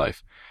star's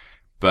life.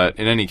 But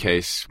in any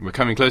case, we're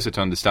coming closer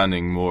to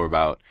understanding more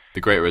about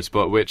the Great Red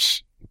Spot,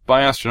 which,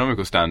 by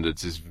astronomical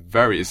standards, is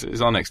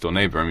our next door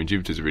neighbour. I mean,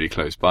 Jupiter's really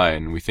close by,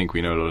 and we think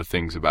we know a lot of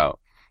things about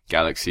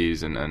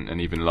galaxies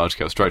and even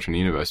large-scale structure in the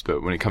universe.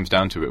 But when it comes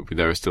down to it,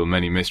 there are still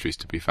many mysteries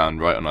to be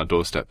found right on our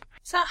doorstep.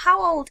 So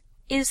how old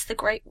is the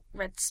Great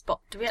Red Spot?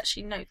 Do we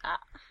actually know that?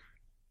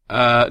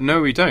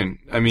 No, we don't.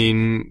 I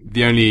mean,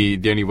 the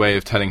only way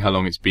of telling how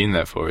long it's been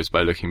there for is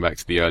by looking back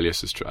to the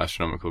earliest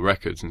astronomical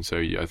records, and so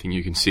I think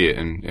you can see it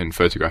in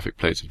photographic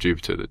plates of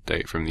Jupiter that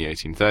date from the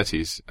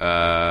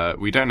 1830s.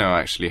 We don't know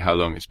actually how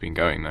long it's been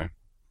going, though.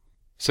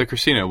 So,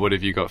 Christina, what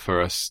have you got for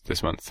us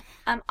this month?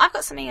 I've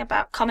got something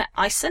about Comet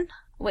Ison,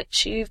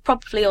 which you've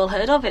probably all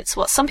heard of. It's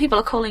what some people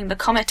are calling the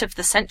Comet of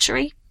the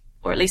Century,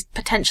 or at least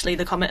potentially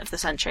the Comet of the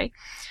Century.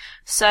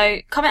 So,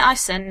 Comet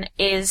Ison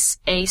is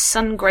a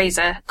sun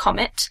grazer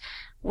comet,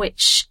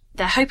 which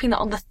they're hoping that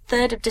on the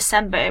 3rd of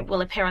December it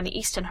will appear on the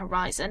eastern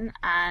horizon,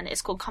 and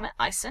it's called Comet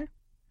Ison.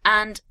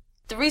 And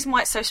the reason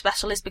why it's so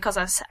special is because,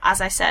 as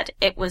I said,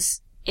 it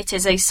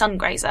is a sun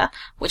grazer,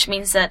 which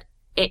means that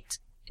it's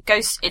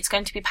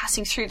going to be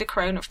passing through the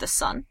corona of the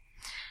sun,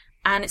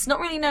 and it's not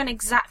really known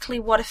exactly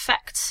what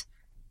effect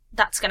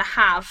that's going to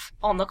have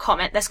on the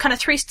comet. There's kind of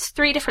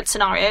three different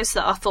scenarios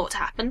that are thought to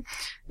happen.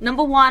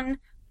 Number one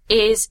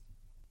is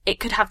it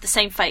could have the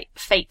same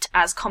fate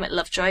as Comet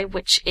Lovejoy,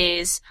 which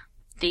is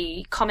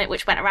the comet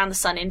which went around the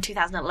sun in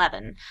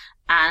 2011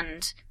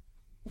 and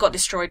got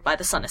destroyed by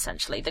the sun,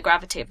 essentially. The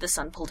gravity of the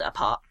sun pulled it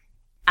apart.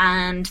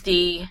 And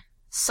the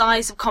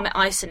size of Comet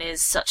Ison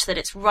is such that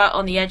it's right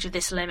on the edge of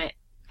this limit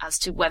as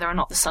to whether or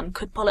not the sun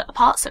could pull it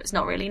apart, so it's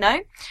not really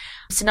known.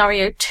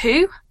 Scenario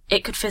 2,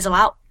 it could fizzle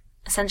out,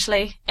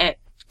 essentially. It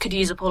could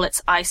use up all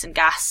its ice and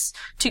gas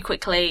too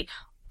quickly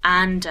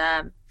and,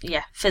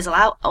 fizzle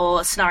out.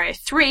 Or scenario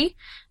 3,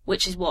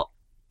 which is what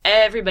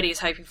everybody is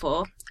hoping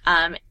for,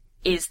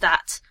 is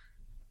that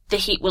the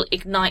heat will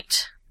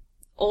ignite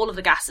all of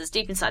the gases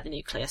deep inside the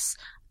nucleus,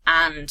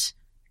 and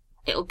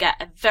it'll get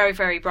a very,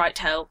 very bright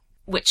tail,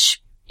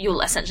 which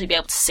you'll essentially be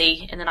able to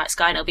see in the night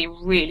sky, and it'll be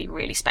really,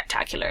 really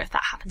spectacular if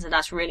that happens, and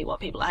that's really what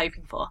people are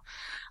hoping for.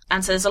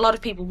 And so there's a lot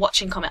of people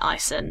watching Comet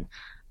Ison,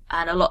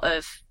 and a lot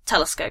of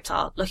telescopes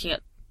are looking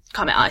at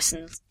Comet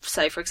Ison.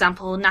 So, for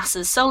example,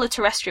 NASA's Solar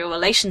Terrestrial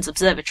Relations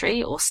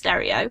Observatory, or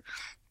STEREO,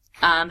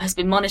 has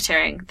been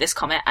monitoring this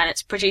comet, and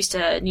it's produced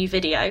a new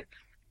video.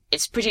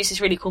 It's produced this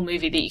really cool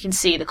movie that you can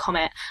see the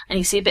comet, and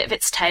you see a bit of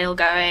its tail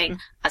going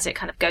as it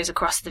kind of goes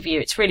across the view.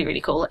 It's really, really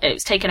cool. It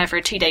was taken over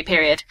a 2-day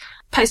period.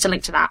 Post a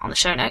link to that on the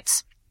show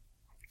notes.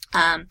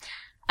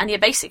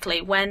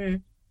 Basically,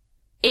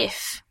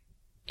 if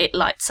it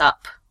lights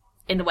up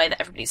in the way that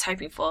everybody's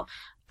hoping for,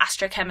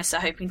 astrochemists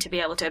are hoping to be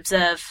able to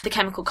observe the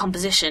chemical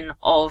composition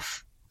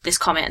of this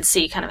comet and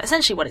see kind of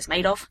essentially what it's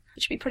made of,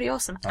 which would be pretty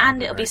awesome.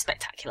 And it'll be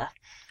spectacular.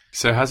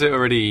 So has it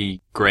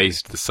already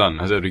grazed the sun?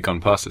 Has it already gone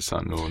past the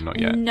sun, or not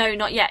yet? No,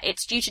 not yet.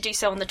 It's due to do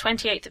so on the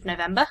 28th of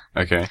November.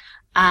 Okay.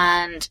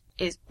 And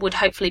it would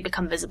hopefully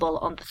become visible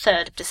on the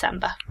 3rd of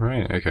December.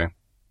 Right, okay.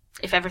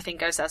 If everything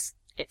goes as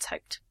it's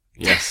hoped.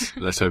 Yes,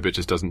 let's hope it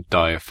just doesn't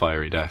die a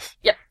fiery death.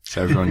 Yep.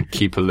 So everyone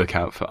keep a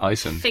lookout for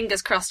Ison.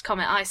 Fingers crossed,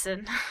 Comet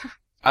Ison.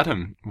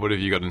 Adam, what have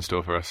you got in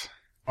store for us?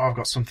 I've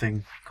got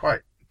something quite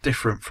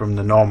different from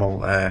the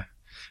normal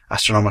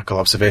astronomical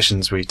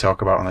observations we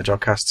talk about on the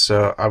Jodcast.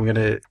 So I'm going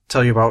to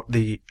tell you about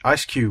the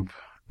IceCube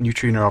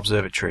Neutrino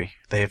Observatory.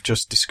 They have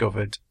just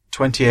discovered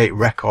 28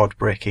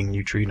 record-breaking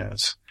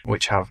neutrinos,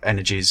 which have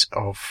energies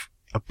of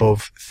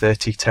above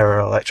 30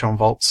 tera-electron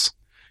volts,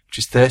 which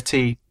is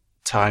 30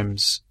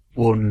 times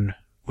 1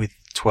 with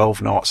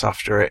 12 noughts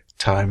after it,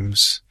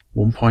 times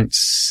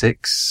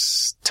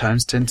 1.6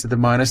 times 10 to the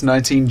minus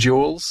 19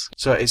 joules.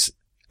 So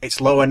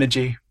it's low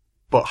energy,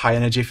 but high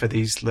energy for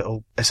these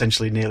little,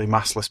 essentially nearly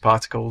massless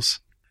particles.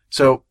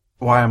 So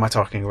why am I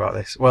talking about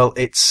this? Well,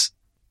 it's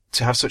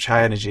to have such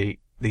high energy,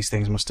 these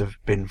things must have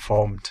been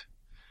formed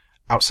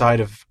outside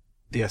of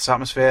the Earth's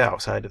atmosphere,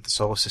 outside of the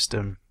solar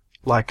system,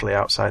 likely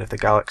outside of the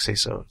galaxy,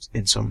 so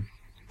in some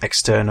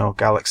external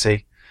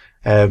galaxy.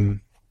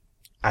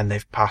 And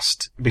they've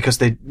passed, because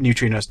the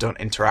neutrinos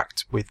don't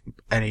interact with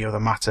any other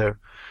matter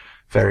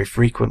very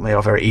frequently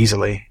or very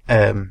easily,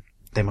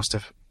 they must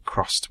have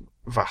crossed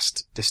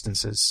vast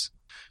distances.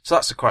 So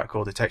that's a quite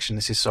cool detection.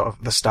 This is sort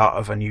of the start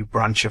of a new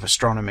branch of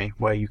astronomy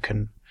where you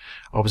can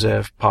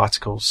observe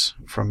particles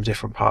from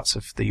different parts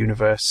of the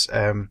universe.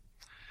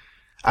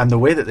 And the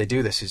way that they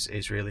do this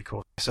is really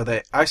cool. So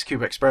the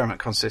IceCube experiment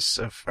consists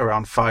of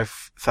around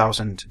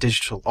 5,000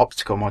 digital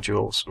optical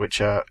modules,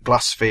 which are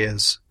glass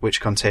spheres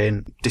which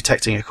contain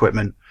detecting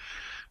equipment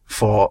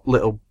for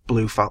little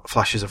blue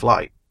flashes of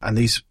light. And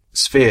these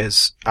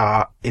spheres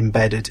are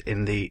embedded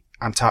in the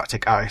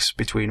Antarctic ice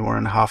between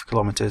 1.5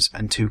 kilometers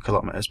and 2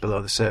 kilometers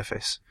below the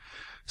surface.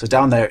 So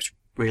down there it's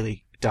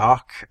really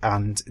dark,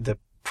 and the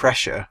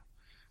pressure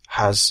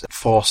has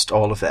forced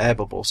all of the air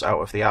bubbles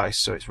out of the ice,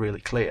 so it's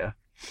really clear.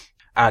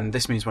 And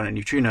this means when a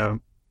neutrino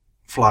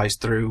flies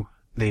through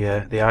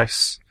the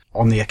ice,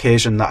 on the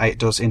occasion that it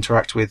does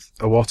interact with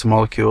a water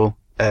molecule,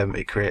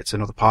 it creates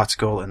another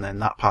particle, and then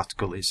that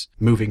particle is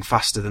moving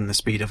faster than the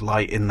speed of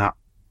light in that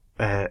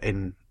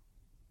in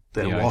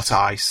the water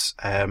ice,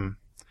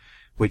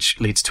 which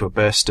leads to a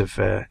burst of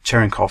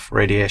Cherenkov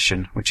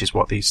radiation, which is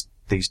what these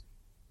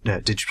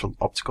digital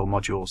optical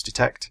modules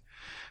detect.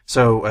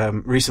 So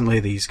recently,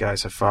 these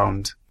guys have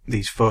found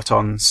these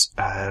photons,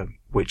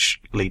 which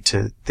lead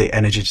to the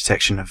energy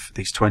detection of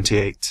these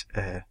 28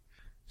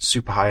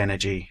 super high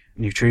energy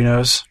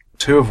neutrinos,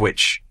 2 of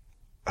which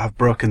have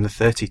broken the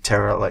 30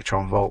 tera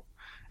electron volt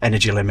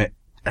energy limit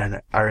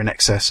and are in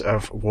excess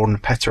of 1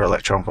 peta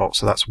electron volt.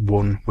 So that's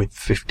 1 with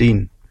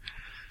 15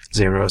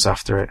 zeros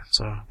after it.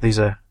 So these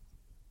are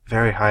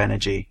very high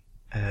energy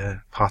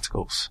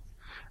particles,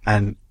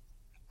 and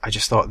I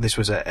just thought this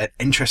was an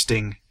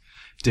interesting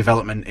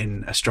development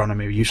in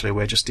astronomy. Usually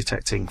we're just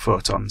detecting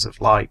photons of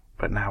light,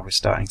 but now we're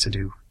starting to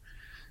do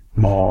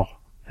more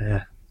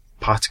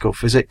particle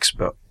physics,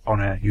 but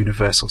on a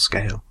universal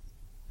scale.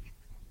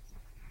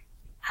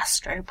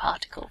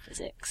 Astroparticle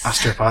physics.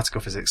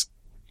 Astroparticle physics.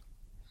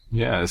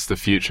 Yeah, it's the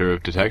future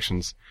of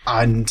detections.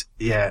 And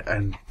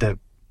the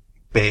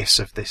base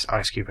of this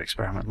ice cube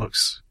experiment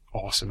looks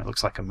awesome. It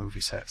looks like a movie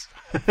set.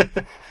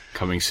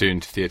 Coming soon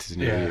to theatres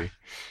near you.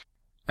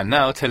 And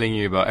now, telling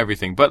you about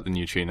everything but the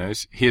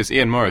neutrinos, here's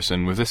Ian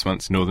Morison with this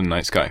month's Northern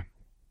Night Sky.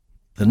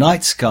 The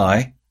Night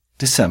Sky,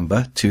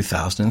 December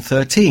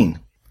 2013.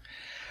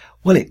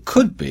 Well, it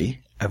could be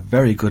a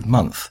very good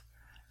month.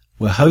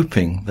 We're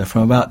hoping that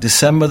from about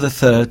December the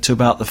 3rd to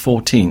about the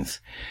 14th,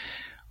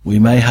 we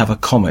may have a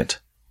Comet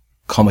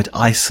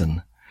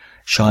Ison,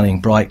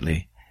 shining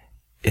brightly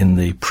in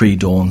the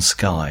pre-dawn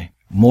sky.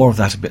 More of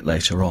that a bit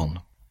later on.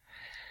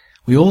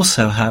 We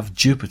also have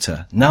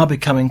Jupiter, now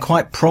becoming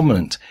quite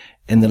prominent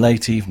in the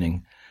late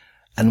evening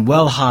and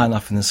well high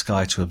enough in the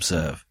sky to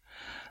observe.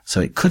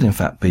 So it could in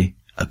fact be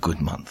a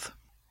good month.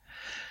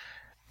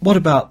 What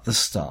about the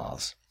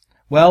stars?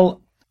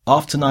 Well,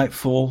 after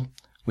nightfall,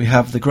 we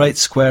have the great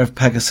square of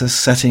Pegasus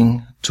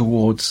setting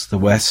towards the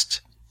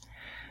west.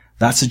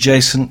 That's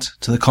adjacent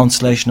to the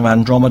constellation of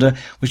Andromeda,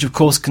 which of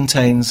course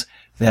contains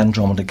the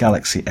Andromeda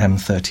Galaxy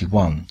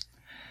M31.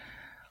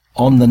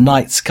 On the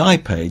night sky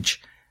page,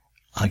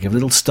 I give a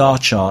little star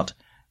chart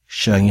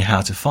showing you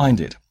how to find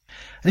it.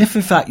 And if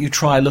in fact you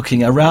try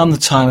looking around the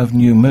time of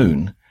new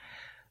moon,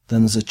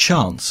 then there's a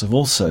chance of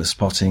also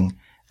spotting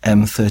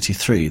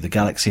M33, the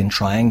galaxy in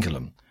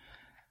Triangulum.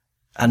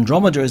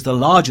 Andromeda is the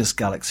largest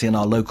galaxy in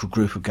our local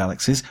group of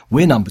galaxies.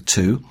 We're number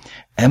 2.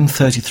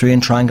 M33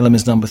 in Triangulum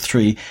is number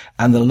 3.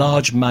 And the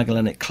Large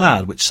Magellanic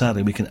Cloud, which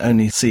sadly we can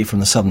only see from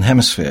the southern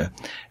hemisphere,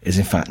 is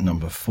in fact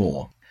number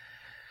 4.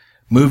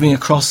 Moving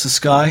across the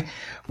sky,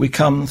 we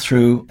come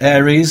through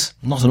Aries,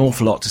 not an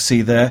awful lot to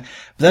see there.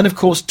 But then, of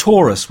course,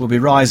 Taurus will be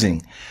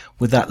rising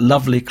with that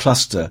lovely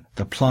cluster,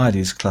 the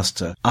Pleiades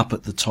cluster, up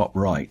at the top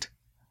right.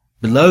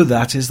 Below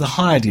that is the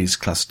Hyades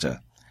cluster.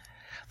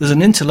 There's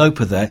an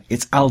interloper there.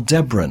 It's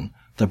Aldebaran,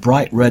 the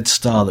bright red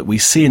star that we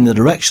see in the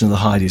direction of the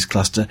Hyades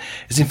cluster,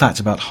 is in fact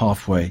about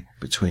halfway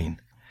between.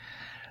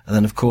 And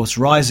then, of course,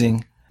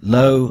 rising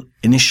low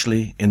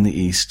initially in the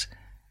east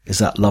is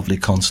that lovely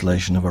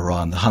constellation of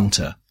Orion, the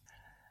Hunter.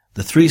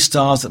 The 3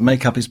 stars that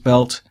make up his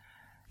belt,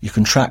 you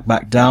can track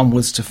back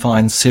downwards to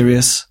find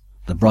Sirius,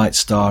 the bright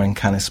star in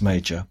Canis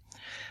Major.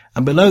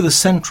 And below the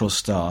central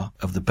star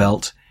of the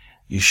belt,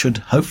 you should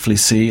hopefully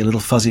see a little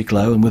fuzzy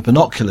glow, and with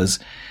binoculars,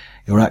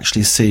 you're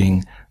actually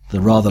seeing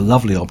the rather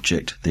lovely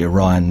object, the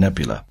Orion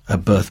Nebula, a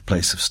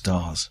birthplace of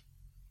stars.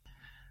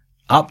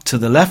 Up to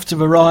the left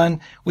of Orion,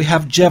 we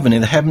have Gemini,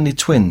 the heavenly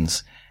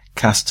twins,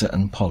 Castor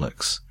and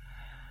Pollux.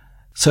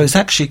 So it's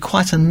actually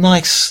quite a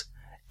nice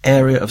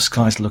area of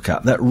sky to look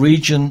at. That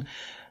region,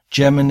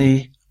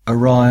 Gemini,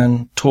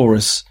 Orion,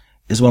 Taurus,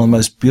 is one of the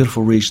most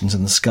beautiful regions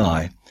in the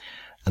sky.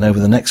 And over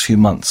the next few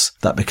months,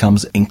 that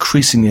becomes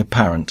increasingly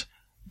apparent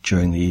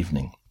during the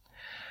evening.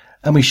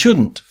 And we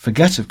shouldn't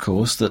forget, of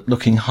course, that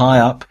looking high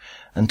up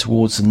and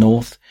towards the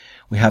north,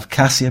 we have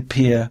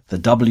Cassiopeia, the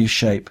W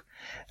shape,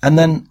 and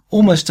then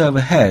almost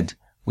overhead,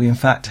 we in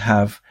fact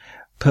have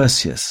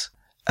Perseus.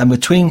 And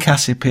between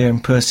Cassiopeia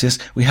and Perseus,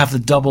 we have the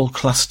double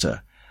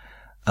cluster,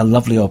 a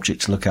lovely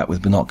object to look at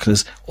with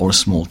binoculars or a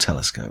small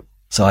telescope.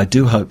 So I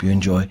do hope you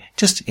enjoy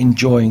just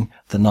enjoying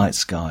the night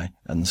sky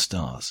and the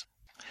stars.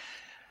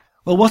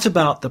 Well, what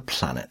about the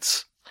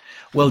planets?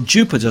 Well,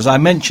 Jupiter, as I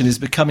mentioned, is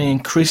becoming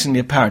increasingly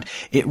apparent.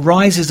 It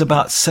rises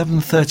about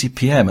 7:30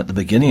 p.m. at the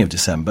beginning of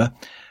December,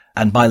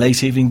 and by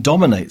late evening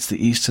dominates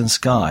the eastern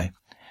sky.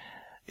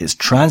 It's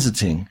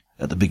transiting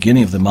at the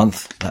beginning of the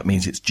month, that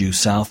means it's due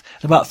south,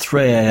 at about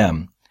 3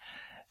 a.m.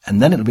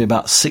 And then it'll be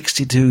about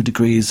 62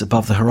 degrees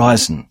above the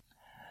horizon,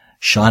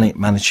 shining at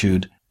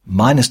magnitude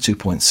minus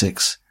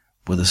 2.6,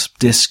 with a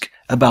disk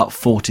about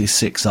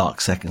 46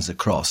 arc-seconds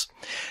across.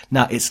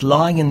 Now, it's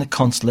lying in the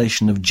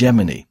constellation of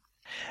Gemini,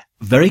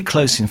 very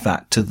close, in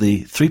fact, to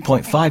the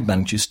 3.5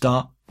 magnitude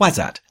star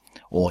Wazat,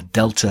 or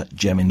Delta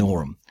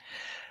Geminorum.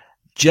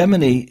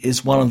 Gemini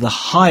is one of the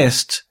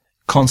highest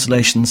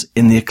constellations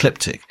in the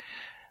ecliptic,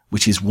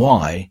 which is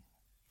why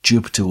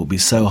Jupiter will be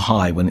so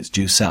high when it's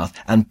due south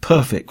and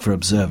perfect for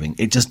observing.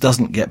 It just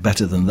doesn't get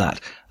better than that,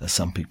 as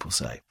some people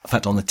say. In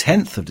fact, on the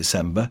 10th of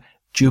December,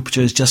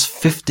 Jupiter is just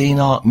 15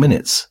 arc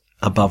minutes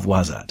above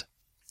Wazad.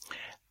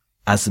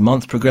 As the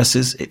month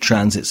progresses, it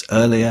transits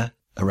earlier,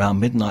 around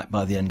midnight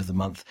by the end of the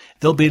month.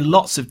 There'll be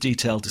lots of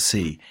detail to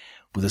see.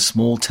 With a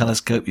small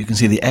telescope, you can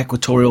see the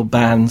equatorial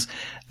bands,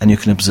 and you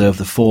can observe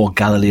the 4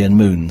 Galilean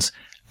moons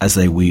as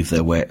they weave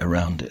their way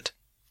around it.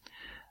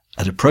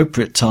 At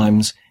appropriate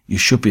times, you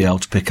should be able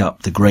to pick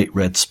up the Great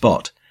Red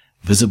Spot,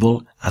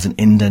 visible as an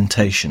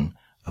indentation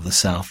of the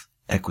south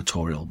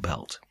equatorial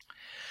belt.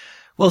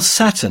 Well,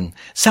 Saturn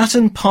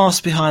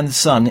passed behind the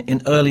Sun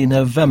in early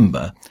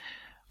November,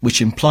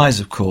 which implies,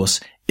 of course,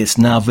 it's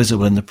now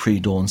visible in the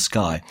pre-dawn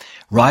sky,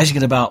 rising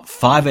at about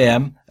 5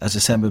 a.m. as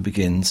December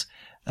begins,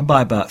 and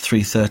by about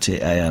 3:30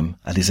 a.m.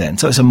 at its end.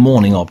 So it's a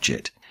morning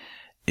object.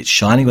 It's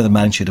shining with a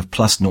magnitude of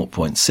plus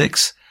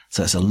 0.6,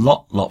 so it's a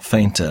lot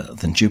fainter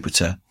than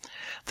Jupiter.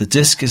 The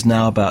disk is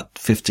now about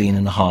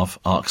 15.5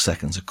 arc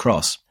seconds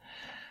across.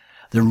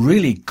 The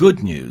really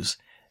good news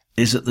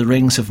is that the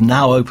rings have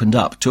now opened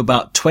up to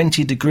about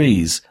 20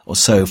 degrees or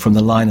so from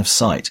the line of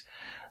sight,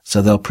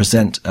 so they'll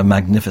present a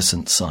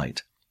magnificent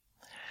sight.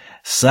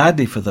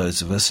 Sadly for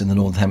those of us in the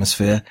Northern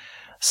Hemisphere,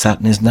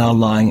 Saturn is now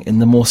lying in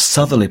the more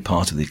southerly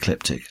part of the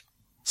ecliptic,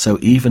 so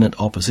even at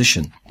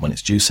opposition, when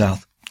it's due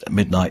south at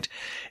midnight,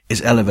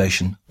 its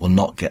elevation will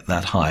not get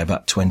that high,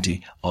 about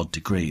 20 odd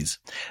degrees.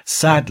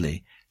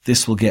 Sadly,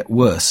 this will get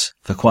worse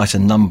for quite a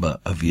number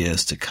of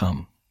years to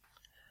come.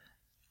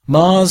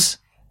 Mars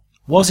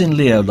was in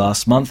Leo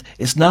last month.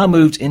 It's now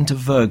moved into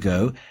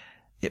Virgo.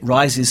 It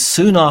rises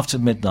soon after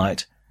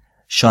midnight,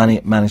 shining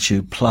at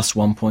magnitude plus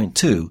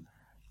 1.2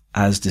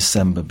 as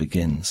December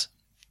begins.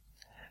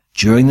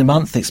 During the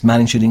month, its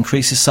magnitude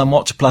increases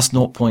somewhat to plus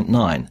 0.9,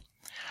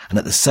 and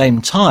at the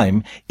same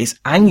time, its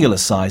angular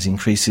size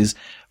increases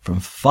from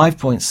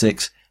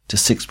 5.6 to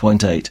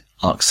 6.8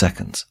 arc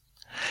seconds.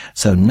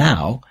 So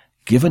now,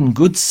 given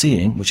good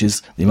seeing, which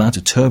is the amount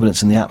of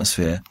turbulence in the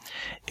atmosphere,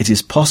 it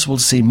is possible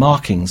to see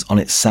markings on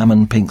its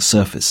salmon pink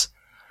surface,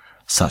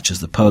 such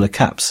as the polar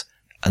caps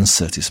and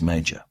Syrtis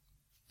Major.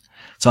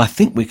 So I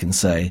think we can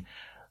say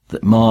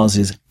that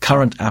Mars's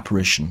current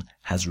apparition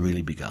has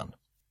really begun.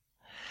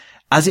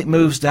 As it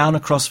moves down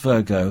across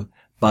Virgo,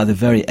 by the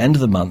very end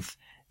of the month,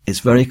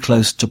 it's very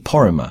close to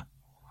Porrima,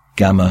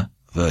 Gamma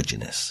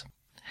Virginis.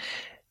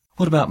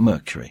 What about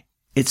Mercury?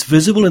 It's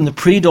visible in the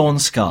pre-dawn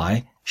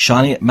sky,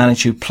 shining at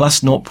magnitude plus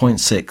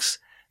 0.6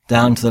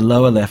 down to the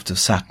lower left of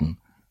Saturn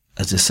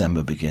as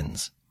December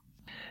begins.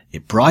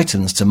 It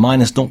brightens to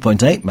minus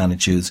 0.8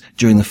 magnitudes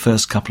during the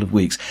first couple of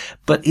weeks,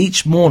 but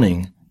each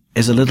morning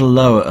is a little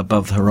lower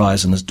above the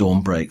horizon as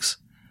dawn breaks,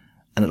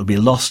 and it'll be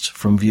lost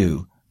from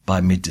view by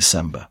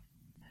mid-December.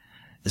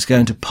 It's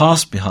going to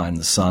pass behind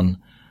the Sun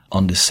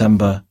on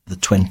December the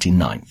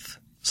 29th,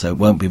 so it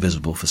won't be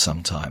visible for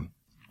some time.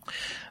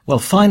 Well,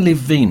 finally,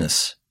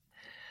 Venus.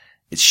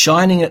 It's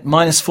shining at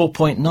minus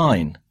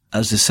 4.9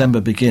 as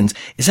December begins.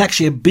 It's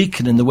actually a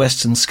beacon in the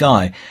western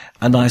sky,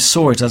 and I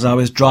saw it as I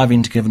was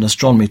driving to give an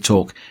astronomy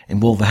talk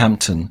in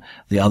Wolverhampton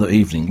the other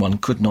evening. One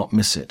could not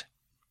miss it.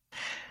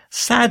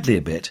 Sadly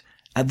a bit,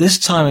 at this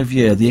time of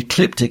year, the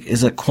ecliptic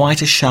is at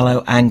quite a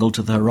shallow angle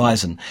to the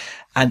horizon,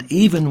 and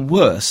even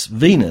worse,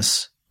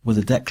 Venus, with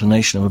a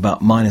declination of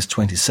about minus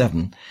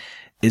 27,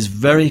 is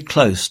very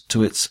close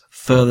to its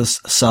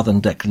furthest southern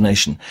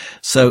declination,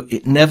 so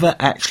it never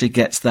actually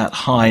gets that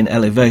high in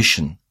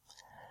elevation.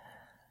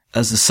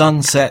 As the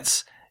sun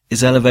sets,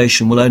 its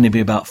elevation will only be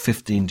about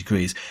 15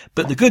 degrees.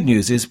 But the good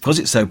news is, because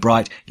it's so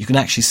bright, you can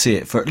actually see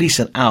it for at least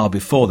an hour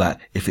before that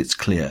if it's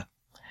clear.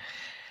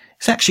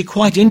 It's actually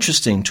quite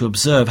interesting to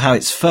observe how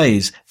its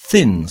phase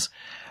thins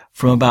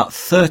from about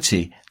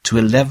 30 to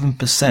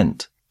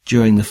 11%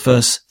 during the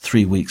first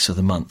 3 weeks of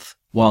the month,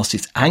 whilst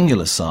its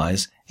angular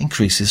size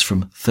increases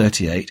from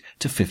 38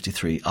 to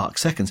 53 arc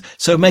seconds,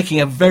 so making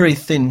a very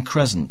thin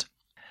crescent.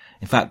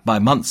 In fact, by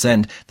month's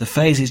end, the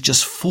phase is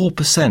just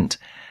 4%,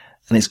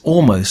 and it's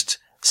almost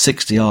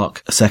 60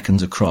 arc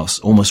seconds across,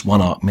 almost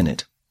 1 arc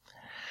minute.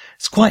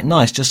 It's quite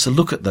nice just to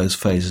look at those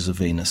phases of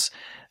Venus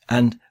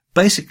and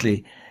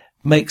basically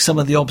make some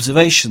of the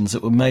observations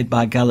that were made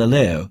by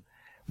Galileo,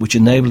 which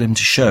enable him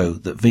to show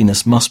that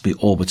Venus must be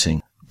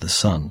orbiting the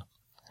Sun.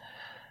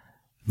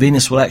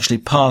 Venus will actually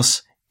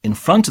pass in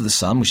front of the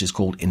Sun, which is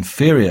called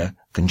inferior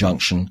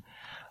conjunction,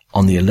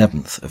 on the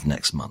 11th of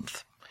next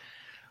month.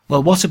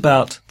 Well, what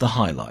about the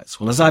highlights?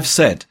 Well, as I've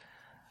said,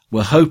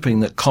 we're hoping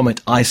that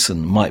Comet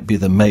Ison might be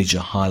the major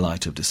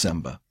highlight of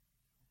December.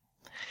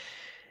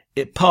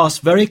 It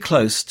passed very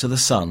close to the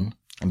Sun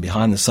and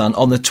behind the Sun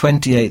on the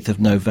 28th of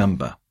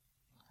November.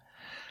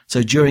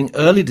 So during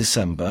early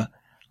December,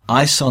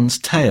 Ison's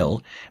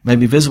tail may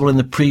be visible in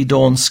the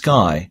pre-dawn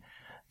sky,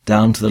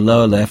 down to the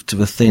lower left of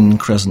a thin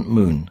crescent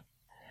moon.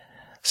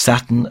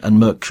 Saturn and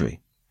Mercury,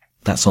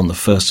 that's on the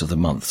 1st of the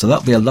month. So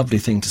that'll be a lovely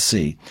thing to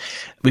see.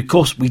 Of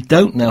course, we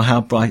don't know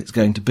how bright it's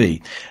going to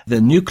be.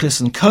 The nucleus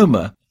and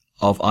coma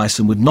of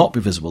Ison would not be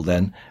visible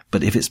then,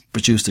 but if it's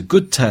produced a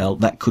good tail,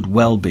 that could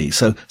well be.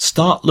 So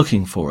start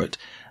looking for it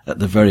at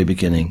the very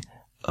beginning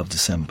of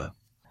December.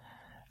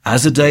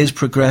 As the days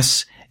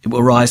progress, it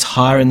will rise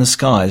higher in the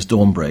sky as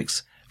dawn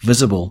breaks,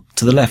 visible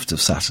to the left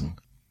of Saturn.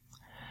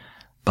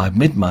 By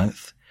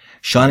mid-month,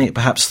 shining at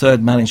perhaps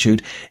third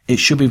magnitude, it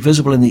should be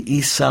visible in the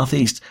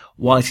east-southeast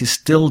while it is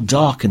still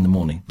dark in the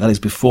morning, that is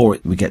before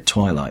we get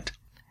twilight.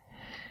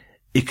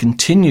 It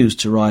continues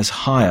to rise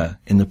higher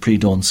in the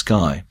pre-dawn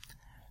sky,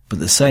 but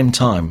at the same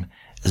time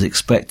is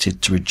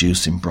expected to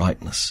reduce in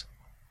brightness.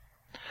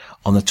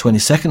 On the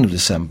 22nd of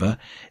December,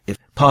 it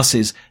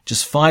passes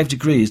just 5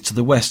 degrees to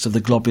the west of the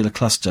globular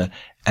cluster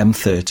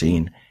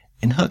M13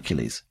 in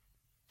Hercules.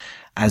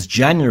 As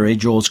January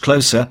draws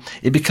closer,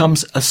 it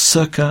becomes a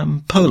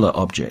circumpolar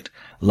object,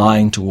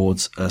 lying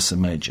towards Ursa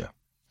Major.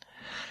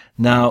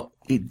 Now,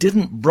 it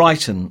didn't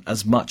brighten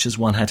as much as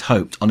one had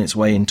hoped on its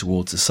way in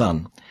towards the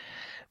Sun.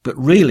 But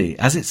really,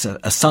 as it's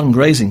a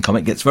sun-grazing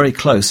comet, gets very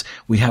close,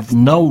 we have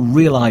no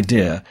real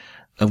idea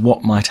of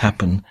what might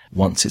happen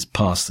once it's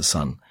past the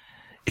Sun.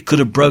 It could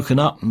have broken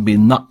up and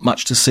been not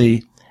much to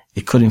see.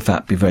 It could, in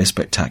fact, be very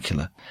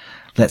spectacular.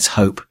 Let's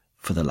hope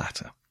for the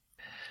latter.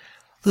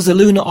 There's a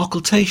lunar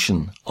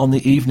occultation on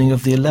the evening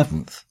of the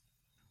 11th.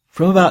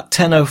 From about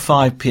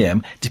 10:05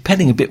 p.m,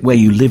 depending a bit where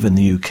you live in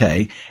the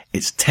UK,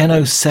 it's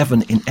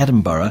 10:07 in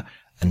Edinburgh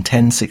and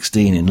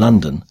 10:16 in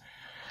London.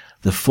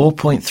 The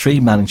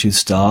 4.3 magnitude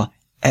star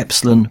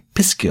Epsilon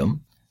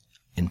Piscium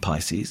in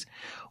Pisces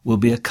will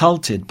be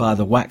occulted by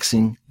the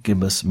waxing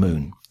gibbous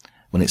moon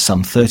when it's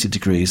some 30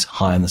 degrees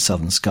high in the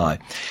southern sky.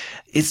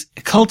 It's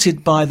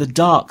occulted by the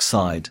dark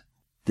side,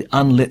 the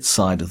unlit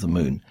side of the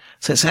moon.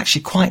 So it's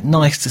actually quite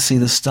nice to see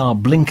the star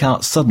blink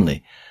out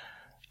suddenly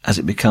as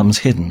it becomes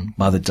hidden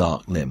by the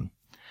dark limb.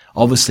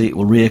 Obviously it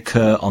will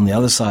reoccur on the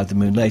other side of the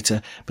moon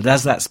later, but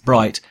as that's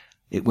bright,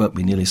 it won't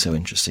be nearly so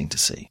interesting to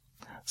see.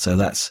 So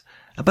that's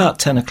about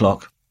 10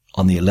 o'clock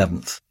on the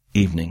 11th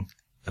evening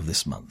of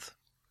this month.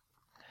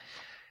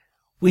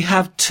 We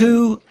have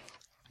 2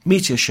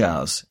 meteor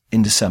showers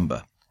in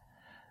December.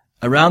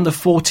 Around the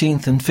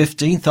 14th and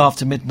 15th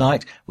after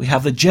midnight, we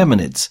have the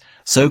Geminids,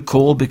 so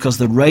called because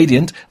the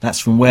radiant, that's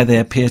from where they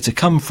appear to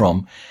come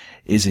from,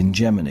 is in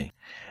Gemini.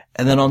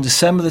 And then on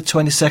December the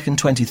 22nd,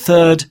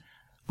 23rd,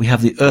 we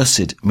have the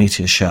Ursid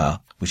meteor shower,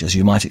 which, as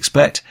you might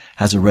expect,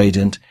 has a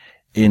radiant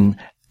in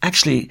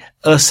actually,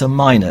 Ursa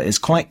Minor is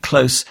quite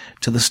close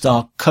to the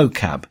star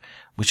Kokab,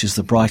 which is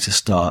the brightest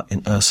star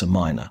in Ursa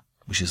Minor,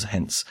 which is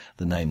hence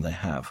the name they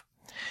have.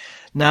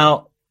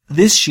 Now,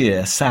 this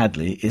year,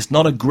 sadly, is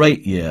not a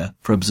great year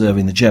for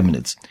observing the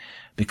Geminids,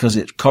 because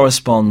it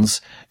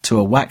corresponds to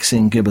a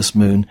waxing gibbous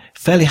moon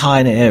fairly high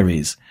in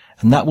Aries,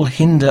 and that will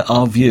hinder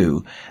our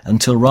view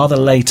until rather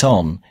late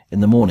on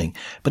in the morning.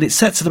 But it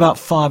sets at about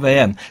 5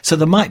 a.m, so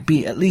there might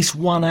be at least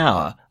 1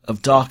 hour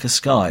of darker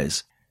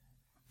skies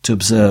to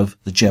observe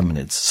the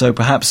Geminids. So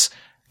perhaps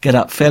get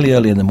up fairly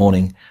early in the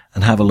morning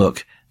and have a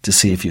look to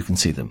see if you can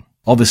see them.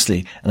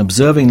 Obviously, an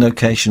observing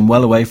location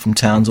well away from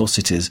towns or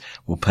cities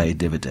will pay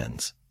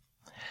dividends.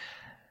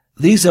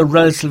 These are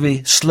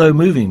relatively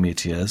slow-moving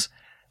meteors,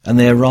 and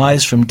they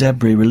arise from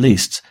debris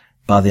released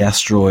by the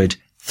asteroid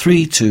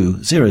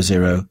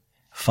 3200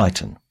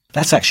 Phaeton.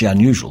 That's actually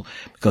unusual,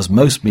 because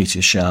most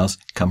meteor showers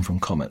come from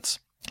comets.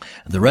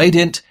 The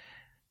radiant,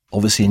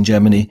 obviously in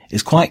Gemini,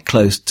 is quite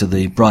close to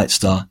the bright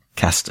star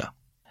Castor.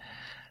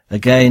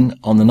 Again,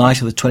 on the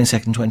night of the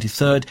 22nd,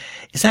 23rd,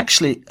 it's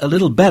actually a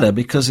little better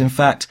because, in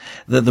fact,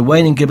 the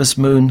waning gibbous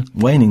moon,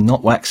 waning,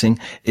 not waxing,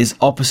 is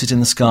opposite in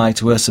the sky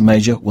to Ursa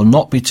Major, will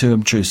not be too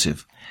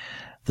obtrusive.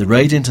 The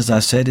radiant, as I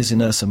said, is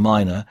in Ursa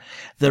Minor.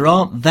 There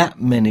aren't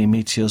that many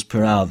meteors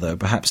per hour, though,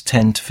 perhaps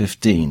 10 to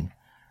 15.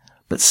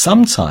 But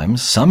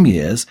sometimes, some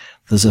years,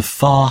 there's a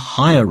far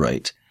higher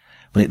rate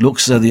when it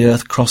looks as though the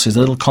Earth crosses a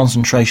little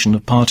concentration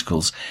of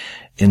particles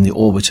in the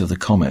orbit of the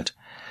comet.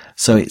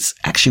 So it's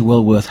actually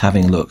well worth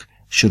having a look,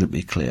 should it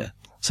be clear.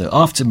 So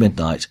after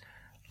midnight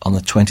on the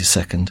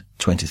 22nd,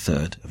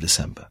 23rd of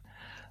December.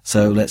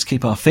 So let's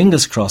keep our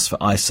fingers crossed for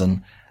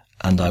Ison,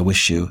 and I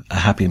wish you a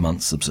happy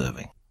month's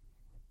observing.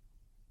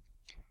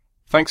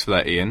 Thanks for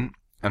that, Ian.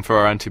 And for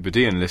our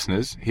Antipodean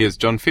listeners, here's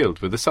John Field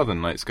with the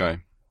Southern Night Sky.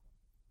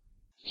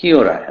 Kia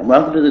ora, and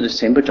welcome to the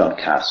December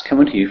Jodcast,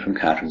 coming to you from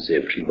Carter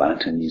Observatory,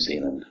 Wellington, New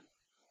Zealand.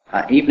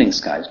 Our evening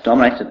sky is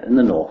dominated in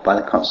the north by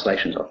the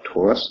constellations of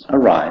Taurus,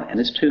 Orion, and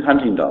its 2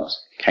 hunting dogs,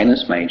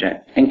 Canis Major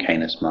and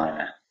Canis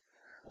Minor.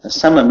 The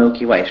summer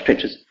Milky Way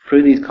stretches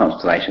through these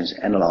constellations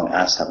and along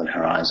our southern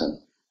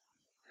horizon.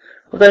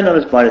 Although not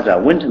as bright as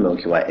our winter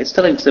Milky Way, it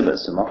still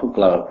exhibits the mottled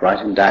glow of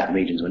bright and dark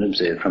regions when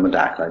observed from a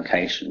dark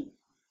location.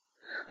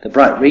 The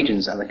bright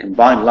regions are the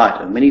combined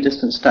light of many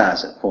distant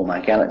stars that form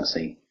our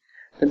galaxy.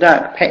 The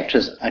dark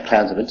patches are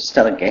clouds of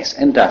interstellar gas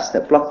and dust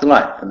that block the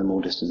light from the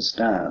more distant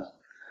stars.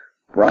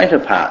 Brighter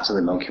parts of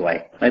the Milky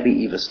Way may be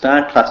either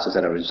star clusters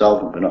that are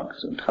resolved in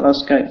binoculars and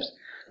telescopes,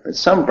 but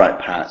some bright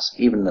parts,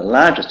 even the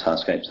largest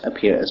telescopes,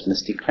 appear as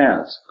misty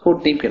clouds,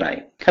 called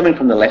nebulae, coming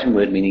from the Latin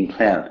word meaning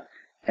cloud,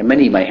 and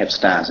many may have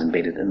stars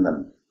embedded in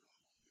them.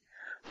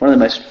 One of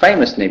the most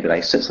famous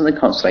nebulae sits in the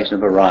constellation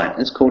of Orion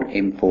and is called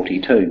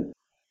M42.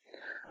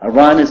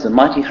 Orion is the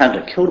mighty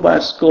hunter killed by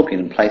a scorpion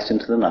and placed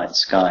into the night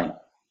sky.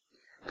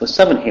 For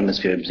southern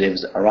hemisphere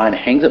observers, Orion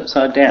hangs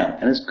upside down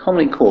and is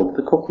commonly called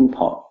the cooking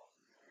pot.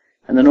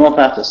 In the north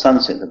after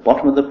sunset, the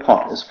bottom of the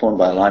pot is formed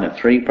by a line of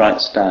 3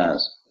 bright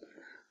stars.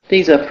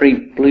 These are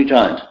 3 blue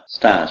giant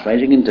stars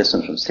ranging in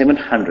distance from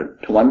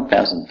 700 to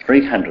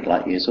 1,300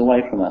 light years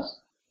away from us.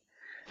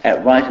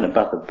 At right and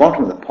above the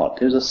bottom of the pot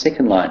there is a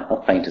second line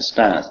of fainter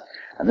stars,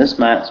 and this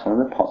marks one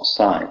of the pot's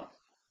sides.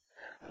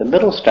 The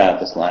middle star of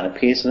this line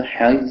appears as a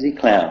hazy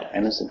cloud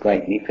and is a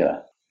great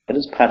nebula. It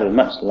is part of a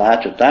much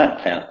larger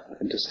dark cloud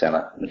of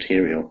interstellar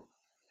material.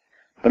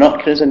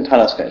 Binoculars and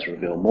telescopes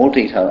reveal more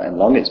detail, and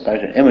long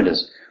exposure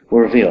images will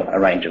reveal a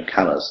range of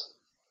colours.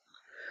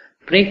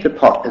 Beneath the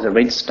pot is a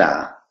red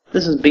star.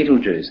 This is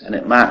Betelgeuse, and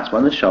it marks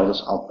one of the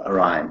shoulders of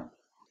Orion.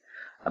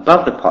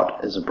 Above the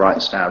pot is a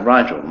bright star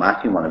Rigel,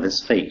 marking one of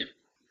his feet.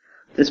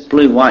 This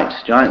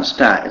blue-white giant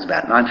star is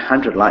about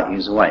 900 light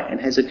years away and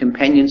has a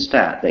companion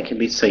star that can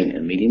be seen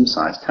in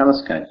medium-sized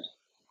telescopes.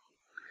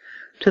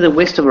 To the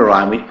west of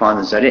Orion we find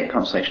the zodiac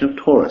constellation of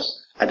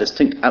Taurus. A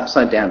distinct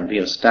upside-down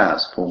view of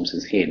stars forms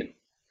his head.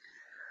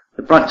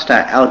 The bright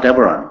star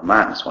Aldebaran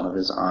marks one of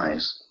his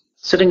eyes.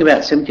 Sitting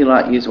about 70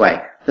 light years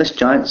away, this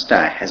giant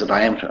star has a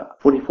diameter of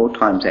 44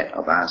 times that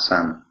of our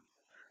Sun.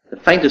 The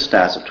fainter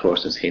stars of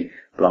Taurus's head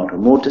belong to a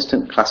more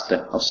distant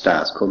cluster of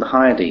stars called the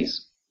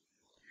Hyades.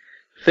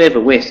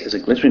 Further west is a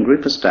glittering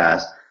group of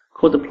stars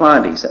called the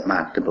Pleiades that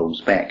mark the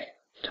bull's back.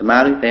 To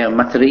Maori they are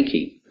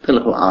Matariki, the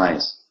little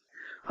eyes.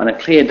 On a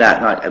clear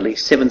dark night at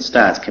least 7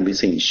 stars can be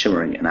seen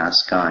shimmering in our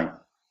sky.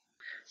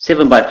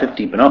 7 by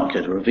 50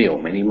 binoculars reveal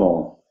many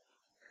more.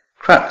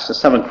 Crux, the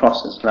Southern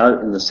Cross, is low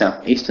in the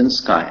southeastern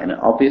sky and an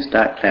obvious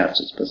dark cloud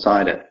sits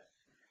beside it.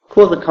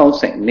 Called the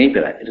Coalsack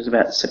Nebula, it is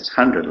about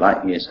 600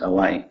 light years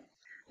away.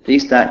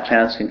 These dark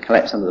clouds can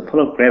collapse under the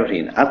pull of gravity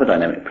and other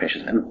dynamic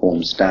pressures and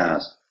form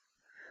stars.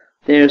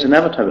 There is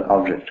another type of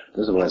object,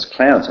 visible as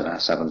clouds in our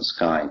southern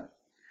sky.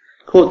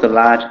 Called the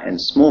Large and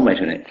Small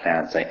Magellanic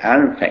Clouds, they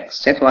are in fact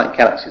satellite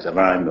galaxies of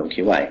our own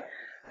Milky Way,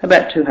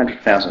 about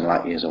 200,000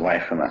 light years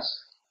away from us.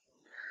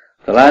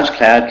 The large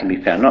cloud can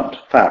be found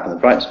not far from the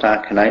bright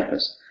star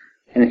Canopus,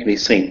 and it can be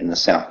seen in the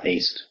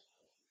southeast.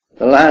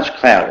 The large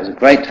cloud is a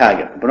great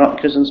target for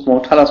binoculars and small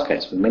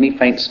telescopes with many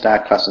faint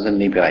star clusters and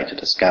nebulae to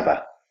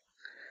discover.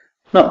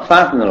 Not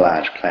far from the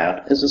large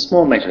cloud is the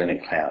Small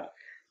Magellanic Cloud,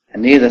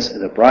 and near this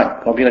is a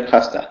bright globular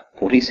cluster,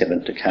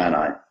 47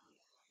 Tucanae.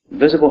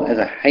 Visible as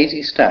a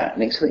hazy star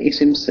next to the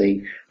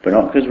SMC,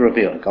 binoculars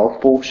reveal a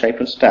golf ball shape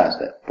of stars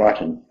that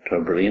brighten to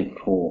a brilliant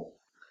core.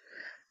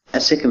 A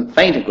second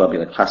fainter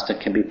globular cluster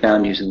can be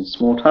found using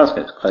small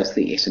telescopes close to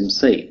the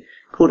SMC,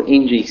 called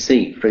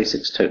NGC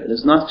 362. It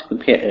is nice to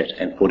compare it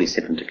and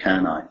 47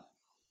 Tucanae.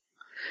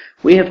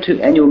 We have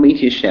 2 annual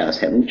meteor showers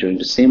happening during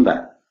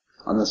December.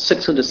 On the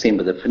 6th of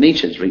December, the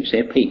Phoenicians reach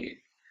their peak.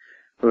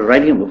 With a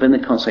radiant within the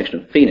constellation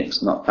of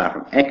Phoenix, not far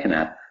from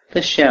Achernar,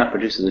 this shower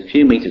produces a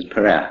few meters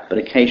per hour, but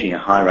occasionally a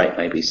high rate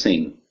may be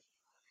seen.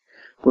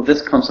 With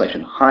this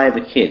constellation high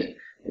overhead,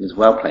 it is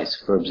well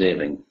placed for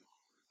observing.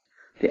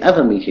 The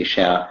other meteor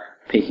shower,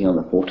 peaking on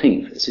the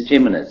 14th, is the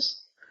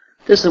Geminis.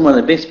 This is one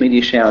of the best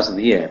meteor showers of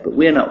the year, but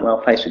we are not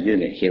well placed for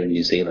viewing it here in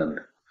New Zealand.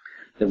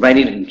 The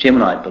radiant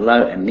Gemini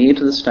below and near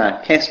to the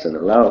star Castor, the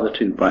lower of the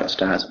 2 bright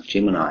stars of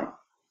Gemini.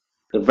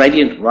 The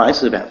radiant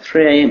rises about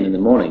 3 a.m. in the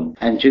morning,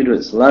 and due to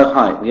its low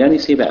height, we only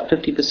see about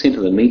 50%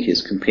 of the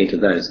meteors compared to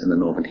those in the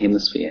northern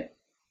hemisphere.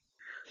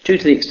 Due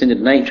to the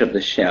extended nature of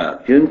this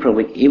shower, viewing for a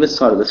week either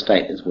side of the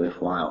state is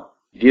worthwhile.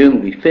 Viewing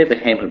will be further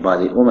hampered by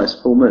the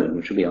almost full moon,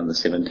 which will be on the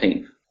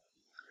 17th.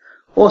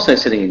 Also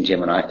sitting in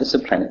Gemini is the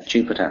planet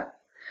Jupiter.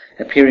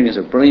 Appearing as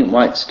a brilliant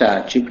white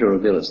star, Jupiter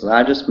reveals its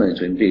largest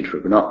moons when viewed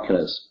through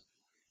binoculars.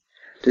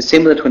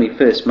 December the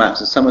 21st marks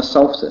the summer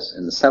solstice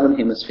in the southern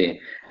hemisphere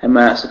and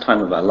marks the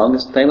time of our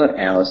longest daylight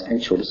hours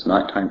and shortest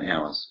nighttime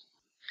hours.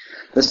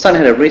 The Sun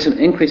had a recent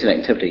increase in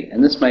activity,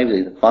 and this may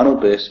be the final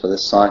burst for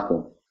this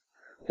cycle.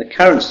 The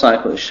current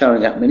cycle is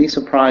showing up many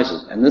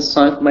surprises, and this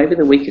cycle may be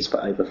the weakest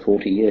for over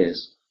 40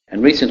 years.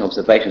 And recent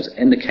observations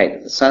indicate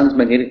that the Sun's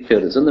magnetic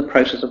field is in the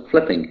process of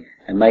flipping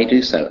and may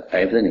do so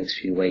over the next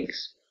few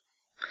weeks.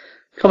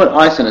 Comet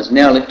Ison has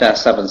now left our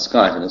southern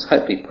skies and is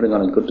hopefully putting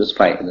on a good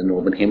display in the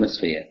northern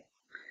hemisphere.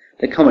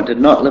 The comet did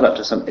not live up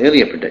to some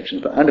earlier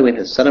predictions, but underwent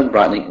a sudden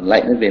brightening in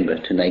late November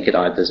to naked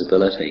eye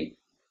visibility.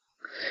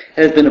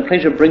 It has been a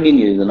pleasure bringing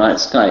you the night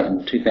sky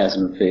in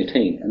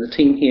 2013, and the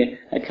team here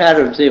at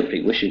Carter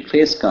Observatory wish you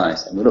clear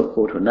skies, and we look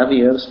forward to another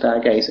year of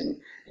stargazing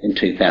in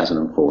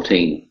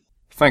 2014.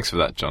 Thanks for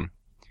that, John.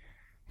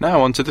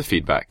 Now on to the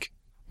feedback.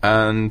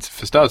 And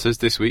for starters,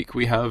 this week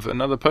we have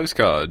another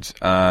postcard,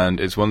 and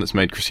it's one that's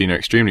made Christina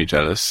extremely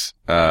jealous.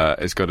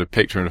 It's got a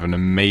picture of an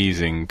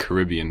amazing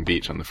Caribbean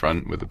beach on the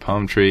front with a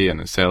palm tree and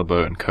a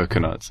sailboat and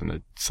coconuts and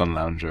a sun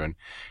lounger and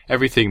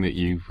everything that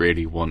you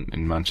really want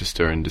in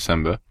Manchester in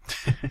December.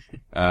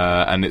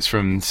 And it's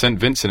from St.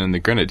 Vincent and the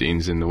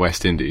Grenadines in the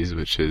West Indies,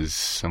 which is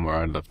somewhere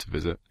I'd love to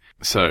visit.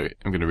 So,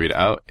 I'm going to read it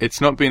out.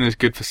 It's not been as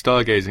good for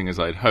stargazing as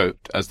I'd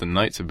hoped, as the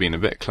nights have been a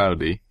bit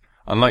cloudy,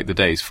 unlike the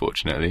days,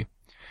 fortunately.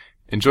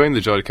 Enjoying the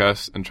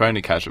Jodcast and trying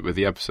to catch up with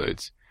the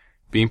episodes.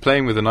 Been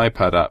playing with an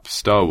iPad app,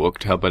 Starwalk,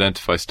 to help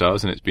identify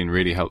stars, and it's been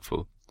really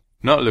helpful.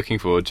 Not looking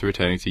forward to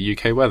returning to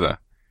UK weather.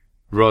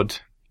 Rod,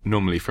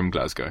 normally from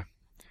Glasgow.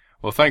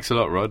 Well, thanks a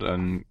lot, Rod,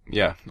 and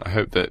yeah, I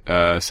hope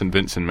that St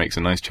Vincent makes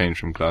a nice change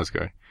from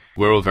Glasgow.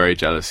 We're all very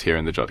jealous here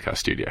in the Jodcast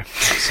studio.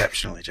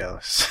 Exceptionally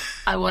jealous.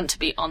 I want to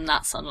be on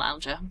that sun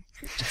lounger.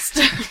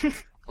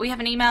 We have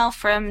an email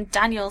from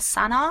Daniel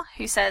Sanar,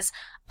 who says,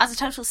 as a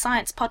total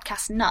science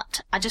podcast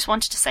nut, I just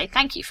wanted to say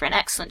thank you for an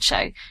excellent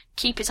show.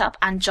 Keep it up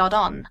and jod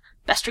on.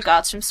 Best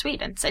regards from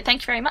Sweden. So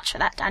thank you very much for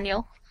that,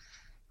 Daniel.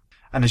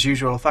 And as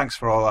usual, thanks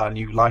for all our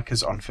new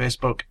likers on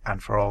Facebook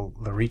and for all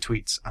the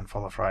retweets and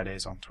Follow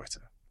Fridays on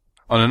Twitter.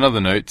 On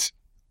another note,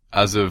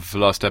 as of the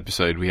last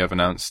episode, we have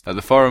announced that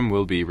the forum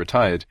will be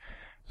retired.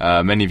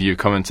 Many of you have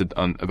commented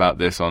about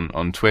this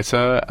on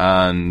Twitter,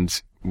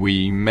 and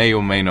we may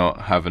or may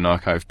not have an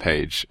archive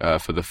page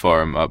for the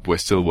forum up. We're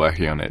still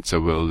working on it,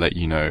 so we'll let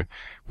you know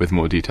with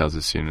more details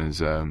as soon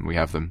as we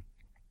have them.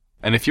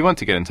 And if you want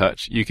to get in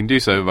touch, you can do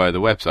so via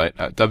the website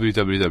at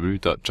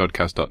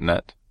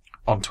www.jodcast.net.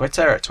 On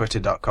Twitter at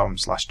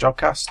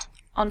twitter.com/jodcast.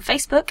 On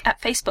Facebook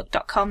at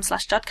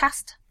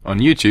facebook.com/jodcast. On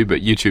YouTube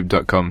at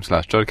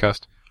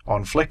youtube.com/jodcast.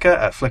 On Flickr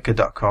at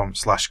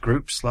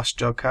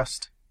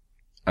flickr.com/group/jodcast.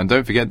 And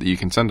don't forget that you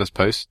can send us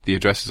posts. The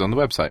address is on the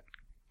website.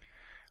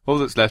 All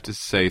that's left is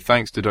to say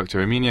thanks to Dr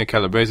Erminia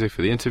Calabrese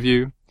for the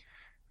interview.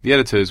 The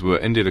editors were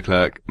Indy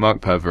Leclerc,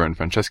 Mark Perver and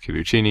Francesca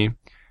Lucchini,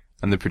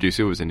 and the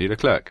producer was Indy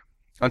Leclerc.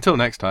 Until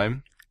next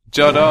time,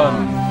 Jod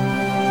on!